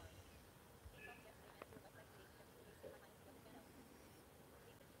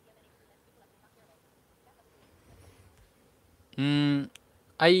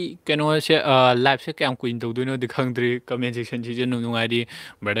ꯑꯩ ꯀꯩꯅꯣꯁꯦ ꯂꯥꯏꯞꯁꯦ ꯀꯌꯥꯝ ꯀꯨꯏꯅ ꯇꯧꯗꯣꯏꯅꯣꯗꯤ ꯈꯪꯗ꯭ꯔꯤ ꯀꯃꯦꯟ ꯁꯦꯛꯁꯟꯁꯤꯁꯨ ꯅꯨꯡꯉꯥꯏꯔꯤ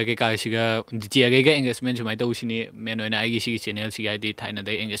ꯕ꯭ꯔꯗꯔ ꯀꯩꯀꯥꯁꯤꯒ ꯗꯤꯇꯤꯑꯒꯩꯒ ꯑꯦꯡꯒꯦꯖꯃꯦꯟ ꯁꯨꯃꯥꯏꯅ ꯇꯧꯁꯤꯅꯤ ꯃꯦꯟ ꯑꯣꯏꯅ ꯑꯩꯒꯤ ꯁꯤꯒꯤ ꯆꯦꯅꯦꯜꯁꯤꯒ ꯍꯥꯏꯗꯤ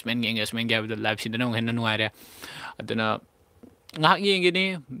ꯊꯥꯏꯅꯗꯩ ꯑꯦꯡꯒꯦꯖꯃꯦꯟꯒꯤ ꯍꯥꯏꯕꯗ ꯂꯥꯏꯞꯁꯤꯗꯅ ꯑꯃꯨꯛ ꯍꯦꯟꯅ ꯅꯨꯡꯉꯥꯏꯔꯦ ꯑꯗꯨꯅ ꯉꯥꯏꯍꯥꯛ ꯌꯦꯡꯒꯅꯤ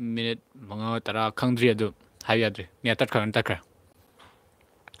ꯃꯤꯅꯤꯠ 5-10 ꯈꯪꯗ꯭ꯔꯤ ꯑꯗꯨ ꯍꯥꯏꯕ ꯌꯥꯗ꯭ꯔꯤ ꯅꯦꯠ ꯇꯠꯈ꯭ꯔꯦ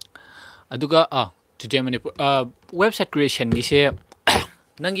ꯑꯗꯨꯒ ꯇꯨꯗꯦ ꯃꯅꯤꯄꯨꯔ ꯋꯦꯕꯁꯥꯏꯠ ꯀ꯭ꯔꯤꯌꯦꯁꯟꯒꯤꯁꯦ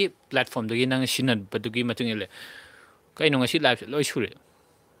ꯅꯪꯒꯤ ꯄ꯭ꯂꯦꯠꯐꯣꯝꯗꯒꯤ ꯅꯪ ꯁꯤꯖꯤꯟꯅꯕꯗꯨꯒꯤ ꯃꯇꯨꯡ ꯏꯜꯂꯦ ꯀꯩꯅꯣ ꯉꯁꯤ ꯂꯥꯏꯞꯁꯦ ꯂꯣꯏ ꯁꯨꯔꯦ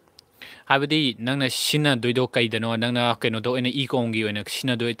ꯍꯥꯏꯕꯗꯤ ꯅꯪꯅ ꯁꯤꯖꯤꯟꯅꯗꯣꯏꯗꯣ ꯀꯩꯗꯅꯣ ꯅꯪꯅ ꯀꯩꯅꯣꯗ ꯑꯣꯏꯅ ꯏ ꯀꯣꯝꯒꯤ ꯑꯣꯏꯅ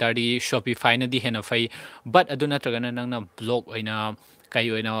ꯁꯤꯖꯤꯟꯅꯗꯣꯏ ꯑꯣꯏꯇꯥꯔꯗꯤ ꯁꯣꯄꯤꯐꯥꯏꯅꯗꯤ ꯍꯦꯟꯅ ꯐꯩ ꯕꯠ ꯑꯗꯨ ꯅꯠꯇ꯭ꯔꯒꯅ ꯅꯪꯅ ꯕ꯭ꯂꯣꯛ ꯑꯣꯏꯅ ꯀꯩ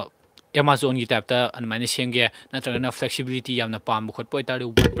ꯑꯣꯏꯅ ꯑꯦꯃꯥꯖꯣꯟꯒꯤ ꯇꯥꯏꯞꯇ ꯑꯗꯨꯃꯥꯏꯅ ꯁꯦꯝꯒꯦ ꯅꯠꯇ꯭ꯔꯒꯅ ꯐ꯭ꯂꯦꯛꯁꯤꯕꯤꯂꯤꯇꯤ ꯌꯥꯝꯅ ꯄꯥꯝꯕ ꯈꯣꯠꯄ ꯑꯣꯏꯇꯥꯔꯗꯤ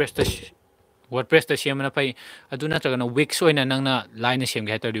ꯋꯥꯔꯗꯄ꯭ꯔꯦꯁꯇ ꯁꯦꯝꯕꯅ ꯐꯩ ꯑꯗꯨ ꯅꯠꯇ꯭ꯔꯒꯅ ꯋꯤꯛꯁ ꯑꯣꯏꯅ ꯅꯪꯅ ꯂꯥꯏꯅ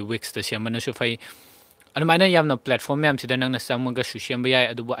ꯁꯦꯝꯒꯦ ꯍꯥꯏ ꯇꯥꯔꯗꯤ ꯋꯤꯛꯁꯇ ꯁꯦꯝꯕꯅꯁꯨ ꯐꯩ ꯑꯗꯨꯃꯥꯏꯅ ꯌꯥꯝꯅ ꯄ꯭ꯂꯦꯠꯐꯣꯝ ꯃꯌꯥꯝꯁꯤꯗ ꯅꯪꯅ ꯆꯪꯉꯒꯁꯨ ꯁꯦꯝꯕ ꯌꯥꯏ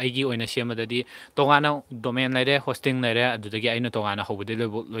ꯑꯗꯨꯕꯨ ꯑꯩꯒꯤ ꯑꯣꯏꯅ ꯁꯦꯝꯕꯗꯗꯤ ꯇꯣꯉꯥꯟꯅ ꯗꯣꯃꯦꯟ ꯂꯩꯔꯦ ꯍꯣꯁꯇꯤꯡ ꯂꯩꯔꯦ ꯑꯗꯨꯗꯒꯤ ꯑꯩꯅ ꯇꯣꯉꯥꯟꯅ ꯍꯧꯕꯗꯩ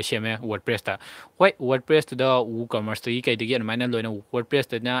ꯂꯣꯏ ꯁꯦꯝꯃꯦ ꯋꯥꯔꯗꯄ꯭ꯔꯦꯁꯇ ꯍꯣꯏ ꯋꯥꯔꯗꯄ꯭ꯔꯦꯁꯇꯨꯗ ꯀꯃꯔꯁꯇꯒꯤ ꯀꯩꯗꯒꯤ ꯑꯗꯨꯃꯥꯏꯅ ꯂꯣꯏꯅ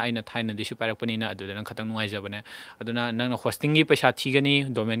ꯋꯥꯔꯗꯄ꯭ꯔꯦꯁꯇꯅ ꯑꯩꯅ ꯊꯥꯏꯅꯗꯤꯁꯨ ꯄꯥꯏꯔꯛꯄꯅꯤꯅ ꯑꯗꯨꯗꯅ ꯈꯤꯇꯪ ꯅꯨꯡꯉꯥꯏꯖꯕꯅꯦ ꯑꯗꯨꯅ ꯅꯪꯅ ꯍꯣꯁꯇꯤꯡꯒꯤ ꯄꯩꯁꯥ ꯊꯤꯒꯅꯤ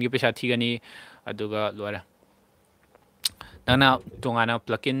ꯗꯣꯃꯦꯟꯒꯤ ꯄꯩꯁꯥ ꯊꯤꯒꯅꯤ ꯑꯗꯨꯒ ꯂꯣꯏꯔꯦ ꯅꯪꯅ ꯇꯣꯉꯥꯟꯅ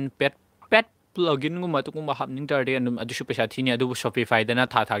ꯄ꯭ꯂꯛꯏꯟ ꯄꯦꯠ ꯄ꯭ꯂꯒꯏꯟꯒꯨꯝꯕ ꯑꯗꯨꯒꯨꯝꯕ ꯍꯥꯞꯅꯤꯡ ꯇꯥꯔꯗꯤ ꯑꯗꯨꯝ ꯑꯗꯨꯁꯨ ꯄꯩꯁꯥ ꯊꯤꯅꯤ ꯑꯗꯨꯕꯨ ꯁꯣꯄꯤꯐꯥꯏꯗꯅ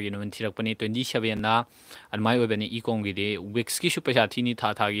ꯊꯥꯒꯤ ꯃꯃꯜ ꯊꯤꯔꯛꯄꯅꯤ 27ꯅ ꯑꯗꯨꯃꯥꯏꯅ ꯑꯣꯏꯕꯅꯤ ꯏ ꯀꯣꯝꯒꯤꯗꯤ ꯋꯤꯛꯁꯀꯤꯁꯨ ꯄꯩꯁꯥ ꯊꯤꯅꯤ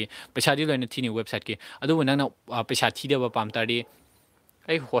ꯊꯥꯒꯤ ꯄꯩꯁꯥꯗꯤ ꯂꯣꯏꯅ ꯊꯤꯅꯤ ꯋꯦꯕꯁꯥꯏꯠꯀꯤ ꯑꯗꯨꯕꯨ ꯅꯪꯅ ꯄꯩꯁꯥ ꯊꯤꯗꯕ ꯄꯥꯝ ꯇꯥꯔꯗꯤ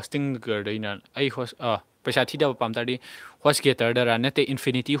ꯑꯩ ꯍꯣꯁꯇꯤꯡꯒꯔꯗꯩꯅ ꯄꯩꯁꯥ ꯊꯤꯗꯕ ꯄꯥꯝ ꯇꯥꯔꯗꯤ ꯍꯣꯁ ꯒꯦꯇꯔꯗꯔ ꯅꯠꯇꯦ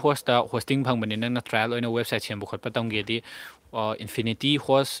ꯏꯟꯐꯤꯅꯤꯇꯤ ꯍꯣꯁꯇ ꯍꯣꯁꯇꯤꯡ ꯐꯪꯕꯅꯤ ꯅꯪꯅ ꯇ꯭ꯔꯥꯏꯌꯦꯜ ꯑꯣꯏꯅ ꯋꯦꯕꯁꯥꯏꯠ ꯁꯦꯝꯕ ꯈꯣꯠꯄ ꯇꯝꯒꯦꯗꯤ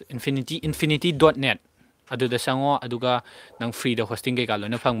infinity dot net ꯑꯗꯨꯗ ꯆꯪꯉꯣ ꯑꯗꯨꯒ ꯅꯪ ꯐ꯭ꯔꯤꯗ ꯍꯣꯁꯇꯤꯡ ꯀꯩꯀꯥ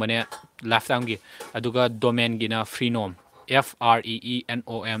ꯂꯣꯏꯅ ꯐꯪꯕꯅꯦ ꯂꯥꯏꯐ ꯇꯥꯏꯝꯒꯤ ꯑꯗꯨꯒ ꯗꯣꯃꯦꯟꯒꯤꯅ ꯐ꯭ꯔꯤꯅꯣꯝ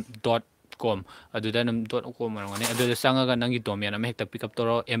FREENOM.com ꯑꯗꯨꯗ ꯑꯗꯨꯝ .com ꯑꯣꯏꯔꯝꯒꯅꯤ ꯑꯗꯨꯗ ꯆꯪꯉꯒ ꯅꯪꯒꯤ ꯗꯣꯃꯦꯟ ꯑꯃ ꯍꯦꯛꯇ ꯄꯤꯛ ꯑꯞ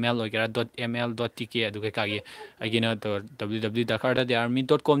ꯇꯧꯔꯣ ML ꯑꯣꯏꯒꯦꯔꯥ .ml.tk ꯑꯗꯨ ꯀꯩꯀꯥꯒꯤ ꯑꯩꯒꯤꯅ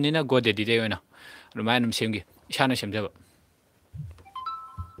www.darkardadyarmy.com ꯅꯤꯅ GoDaddyꯗꯩ ꯑꯣꯏꯅ ꯑꯗꯨꯃꯥꯏꯅ ꯑꯗꯨꯝ ꯁꯦꯝꯈꯤ ꯏꯁꯥꯅ ꯁꯦꯝꯖꯕ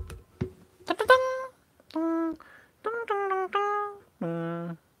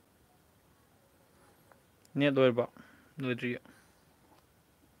ꯅꯦꯠ ꯂꯣꯏꯔꯕ ꯂꯣꯏꯗ꯭ꯔꯤ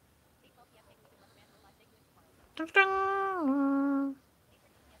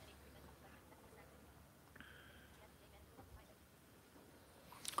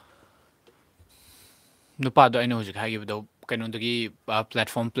ꯅꯨꯄꯥꯗꯣ ꯑꯩꯅ ꯍꯧꯖꯤꯛ ꯍꯥꯏꯈꯤꯕꯗꯣ ꯀꯩꯅꯣꯗꯒꯤ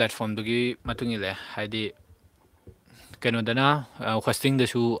ꯄ꯭ꯂꯦꯠꯐꯣꯝꯗꯨꯒꯤ ꯃꯇꯨꯡ ꯏꯜꯂꯦ ꯍꯥꯏꯗꯤ ꯀꯩꯅꯣꯗꯅ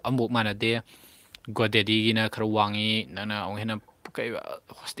ꯍꯣꯁꯇꯤꯡꯗꯁꯨ ꯑꯃꯐꯥꯎ ꯃꯥꯟꯅꯗꯦ ꯒꯣꯗꯦꯗꯤꯒꯤꯅ ꯈꯔ ꯋꯥꯡꯉꯤ ꯅꯪꯅ ꯑꯃꯨꯛ ꯍꯦꯟꯅ ꯀꯩ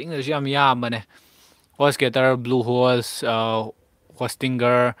ꯍꯣꯁꯇꯤꯡꯗꯁꯨ ꯌꯥꯝ ꯌꯥꯝꯕꯅꯦ ꯍꯣꯁꯀꯦꯇꯔ ꯕ꯭ꯂꯨ ꯍꯣꯜꯁ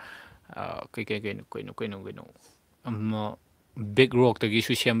ꯍꯣꯁꯇꯤꯡꯒꯔ ꯀꯩꯅꯣ ꯕꯤꯛ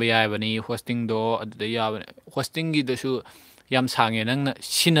ꯔꯣꯛꯇꯒꯤꯁꯨ ꯁꯦꯝꯕ ꯌꯥꯕꯅꯤ ꯍꯣꯁꯇꯤꯡꯗꯣ ꯑꯗꯨꯗ ꯌꯥꯕꯅꯤ ꯍꯣꯁꯇꯤꯡꯒꯤꯗꯁꯨ ꯌꯥꯝ ꯁꯥꯡꯉꯦ ꯅꯪꯅ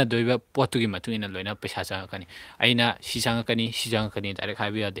ꯁꯤꯖꯤꯟꯅꯗꯣꯏꯕ ꯄꯣꯠꯇꯨꯒꯤ ꯃꯇꯨꯡ ꯏꯟꯅ ꯂꯣꯏꯅ ꯄꯩꯁꯥ ꯆꯪꯉꯛꯀꯅꯤ ꯑꯩꯅ ꯁꯤ ꯆꯪꯉꯛꯀꯅꯤ ꯗꯥꯏꯔꯦꯛ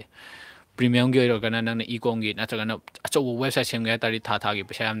ꯍꯥꯏꯕ ꯌꯥꯗꯦ ꯄ꯭ꯔꯤꯃꯤꯌꯝꯒꯤ ꯑꯣꯏꯔꯒꯅ ꯅꯪꯅ ꯏ ꯀꯣꯝꯒꯤ ꯅꯠꯇ꯭ꯔꯒꯅ ꯑꯆꯧꯕ ꯋꯦꯕꯁꯥꯏꯠ ꯁꯦꯝꯒꯦ ꯍꯥꯏ ꯇꯥꯔꯗꯤ ꯊꯥꯒꯤ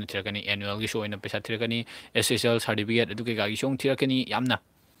ꯄꯩꯁꯥ ꯌꯥꯝꯅ ꯊꯤꯔꯛꯀꯅꯤ ꯑꯦꯅꯨꯋꯦꯜꯒꯤꯁꯨ ꯑꯣꯏꯅ ꯄꯩꯁꯥ ꯊꯤꯔꯛꯀꯅꯤ SSL ꯁꯥꯔꯇꯤꯐꯤꯀꯦꯠ ꯑꯗꯨ ꯀꯩꯀꯥꯒꯤꯁꯨ ꯑꯃꯨꯛ ꯊꯤꯔꯛꯀꯅꯤ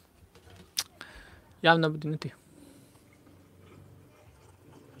ꯌꯥꯝꯅꯕꯨꯗꯤ ꯅꯠꯇꯦ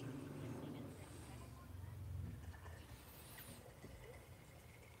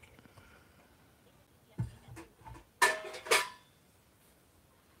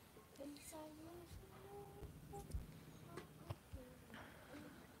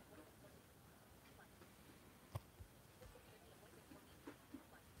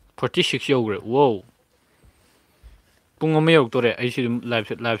 $46 ꯌꯧꯈ꯭ꯔꯦ ꯋꯧ ꯄꯨꯡ ꯑꯃ ꯌꯧꯔꯛꯇꯣꯔꯦ ꯑꯩꯁꯤ ꯑꯗꯨꯝ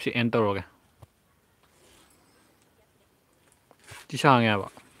ꯂꯥꯏꯚꯁꯦ ꯑꯦꯟ ꯇꯧꯔꯒꯦ ꯁꯤ ꯁꯥꯡꯉꯦꯕ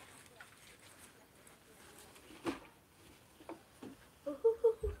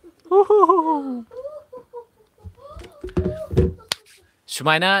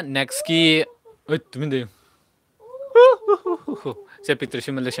ꯁꯨꯃꯥꯏꯅ ꯅꯦꯛꯁꯀꯤ ꯇꯨꯃꯤꯟ ꯂꯩꯌꯨ ꯁꯦ ꯄꯤꯛꯇ꯭ꯔ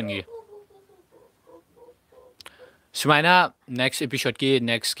ꯁꯤꯃ ꯂꯣꯏꯁꯟꯈꯤꯒꯦ ꯁꯨꯃꯥꯏꯅ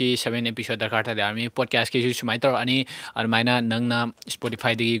ꯅꯦꯛꯁꯀꯤ 7 ꯑꯦꯄꯤꯁꯣꯠ ꯗꯔꯀꯥꯔ ꯇꯥꯗꯦ ꯑꯥꯔꯃꯤ ꯄꯣꯗꯀꯥꯁꯀꯤꯁꯨ ꯁꯨꯃꯥꯏꯅ ꯇꯧꯔꯛꯑꯅꯤ ꯑꯗꯨꯃꯥꯏꯅ ꯅꯪꯅ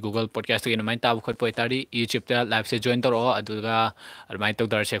ꯁ꯭ꯄꯣꯇꯤꯐꯥꯏꯗꯒꯤ ꯒꯨꯒꯜ ꯄꯣꯗꯀꯥꯁꯇꯒꯤ ꯑꯗꯨꯃꯥꯏꯅ ꯇꯥꯕ ꯈꯣꯠꯄ ꯑꯣꯏꯇꯥꯔꯗꯤ ꯌꯨꯇ꯭ꯌꯨꯕꯇ ꯂꯥꯏꯚꯁꯦ ꯖꯣꯏꯟ ꯇꯧꯔꯛꯑꯣ ꯑꯗꯨꯒ ꯑꯗꯨꯃꯥꯏꯅ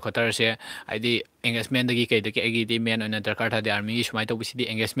ꯇꯧꯊꯔꯁꯦ ꯈꯣꯠꯊꯔꯁꯦ ꯍꯥꯏꯗꯤ ꯑꯦꯡꯒꯦꯖꯃꯦꯟꯗꯒꯤ ꯀꯩꯗꯒꯤ ꯑꯩꯒꯤꯗꯤ ꯃꯦꯟ ꯑꯣꯏꯅ ꯗꯔꯀꯥꯔ ꯇꯥꯗꯦ ꯑꯥꯔꯃꯤꯒꯤ ꯁꯨꯃꯥꯏꯅ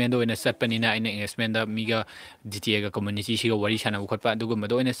ꯇꯧꯕꯁꯤꯗꯤ ꯑꯦꯡꯒꯦꯖꯃꯦꯟꯗ ꯑꯣꯏꯅ ꯆꯠꯄꯅꯤꯅ ꯑꯩꯅ ꯑꯦꯡꯒꯦꯖꯃꯦꯟꯗ ꯃꯤꯒ GTAꯒ ꯀꯝꯃꯨꯅꯤꯇꯤꯁꯤꯒ ꯋꯥꯔꯤ ꯁꯥꯟꯅꯕ ꯈꯣꯠꯄ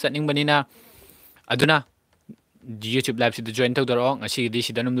ꯑꯗꯨꯒꯨꯝꯕꯗ ꯑꯣꯏꯅ ꯆꯠꯅꯤꯡꯕꯅꯤꯅ ꯑꯗꯨꯅ ꯌꯨꯇ꯭ꯌꯨꯕ ꯂꯥꯏꯚꯁꯤꯗ ꯖꯣꯏꯟ ꯇꯧꯗꯔꯛꯑꯣ ꯉꯁꯤꯒꯤꯗꯤ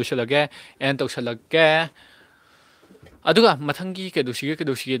ꯁꯤꯗ ꯑꯗꯨꯝ ꯂꯣꯏꯁꯤꯜꯂꯒꯦ ꯑꯦꯟ ꯇꯧꯁꯜꯂꯛꯀꯦ ꯑꯗꯨꯒ ꯃꯊꯪꯒꯤ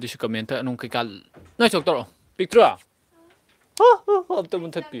ꯀꯩꯗꯧꯁꯤꯒꯦ ꯑꯗꯨꯁꯨ ꯀꯃꯦꯟꯇ ꯑꯗꯨꯝ ꯀꯩꯀꯥ ꯅꯣꯏ ꯆꯣꯛ ꯇꯧꯔꯛꯑꯣ ꯄꯤꯛꯇ꯭ꯔꯣ ꯑꯝꯇ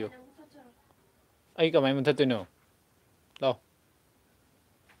ꯃꯨꯟꯊꯠꯄꯤꯌꯨ ꯑꯩ ꯀꯃꯥꯏꯅ ꯃꯨꯟꯊꯠꯇꯣꯏꯅꯣ ꯂꯥꯎ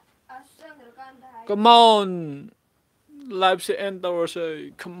ꯀꯃꯣꯟ ꯂꯥꯏꯚꯁꯦ ꯑꯦꯟ ꯇꯧꯔꯁꯦ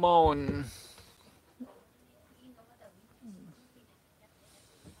ꯀꯃꯣꯟ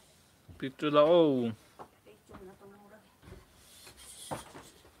ꯄꯤꯛꯇ꯭ꯔꯨ ꯂꯥꯛꯑꯣ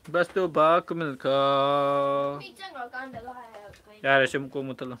बस तो बाक मिलखा यार ऐसे मुको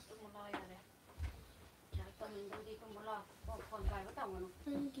मुतला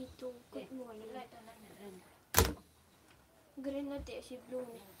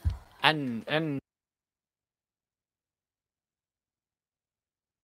ग्रीन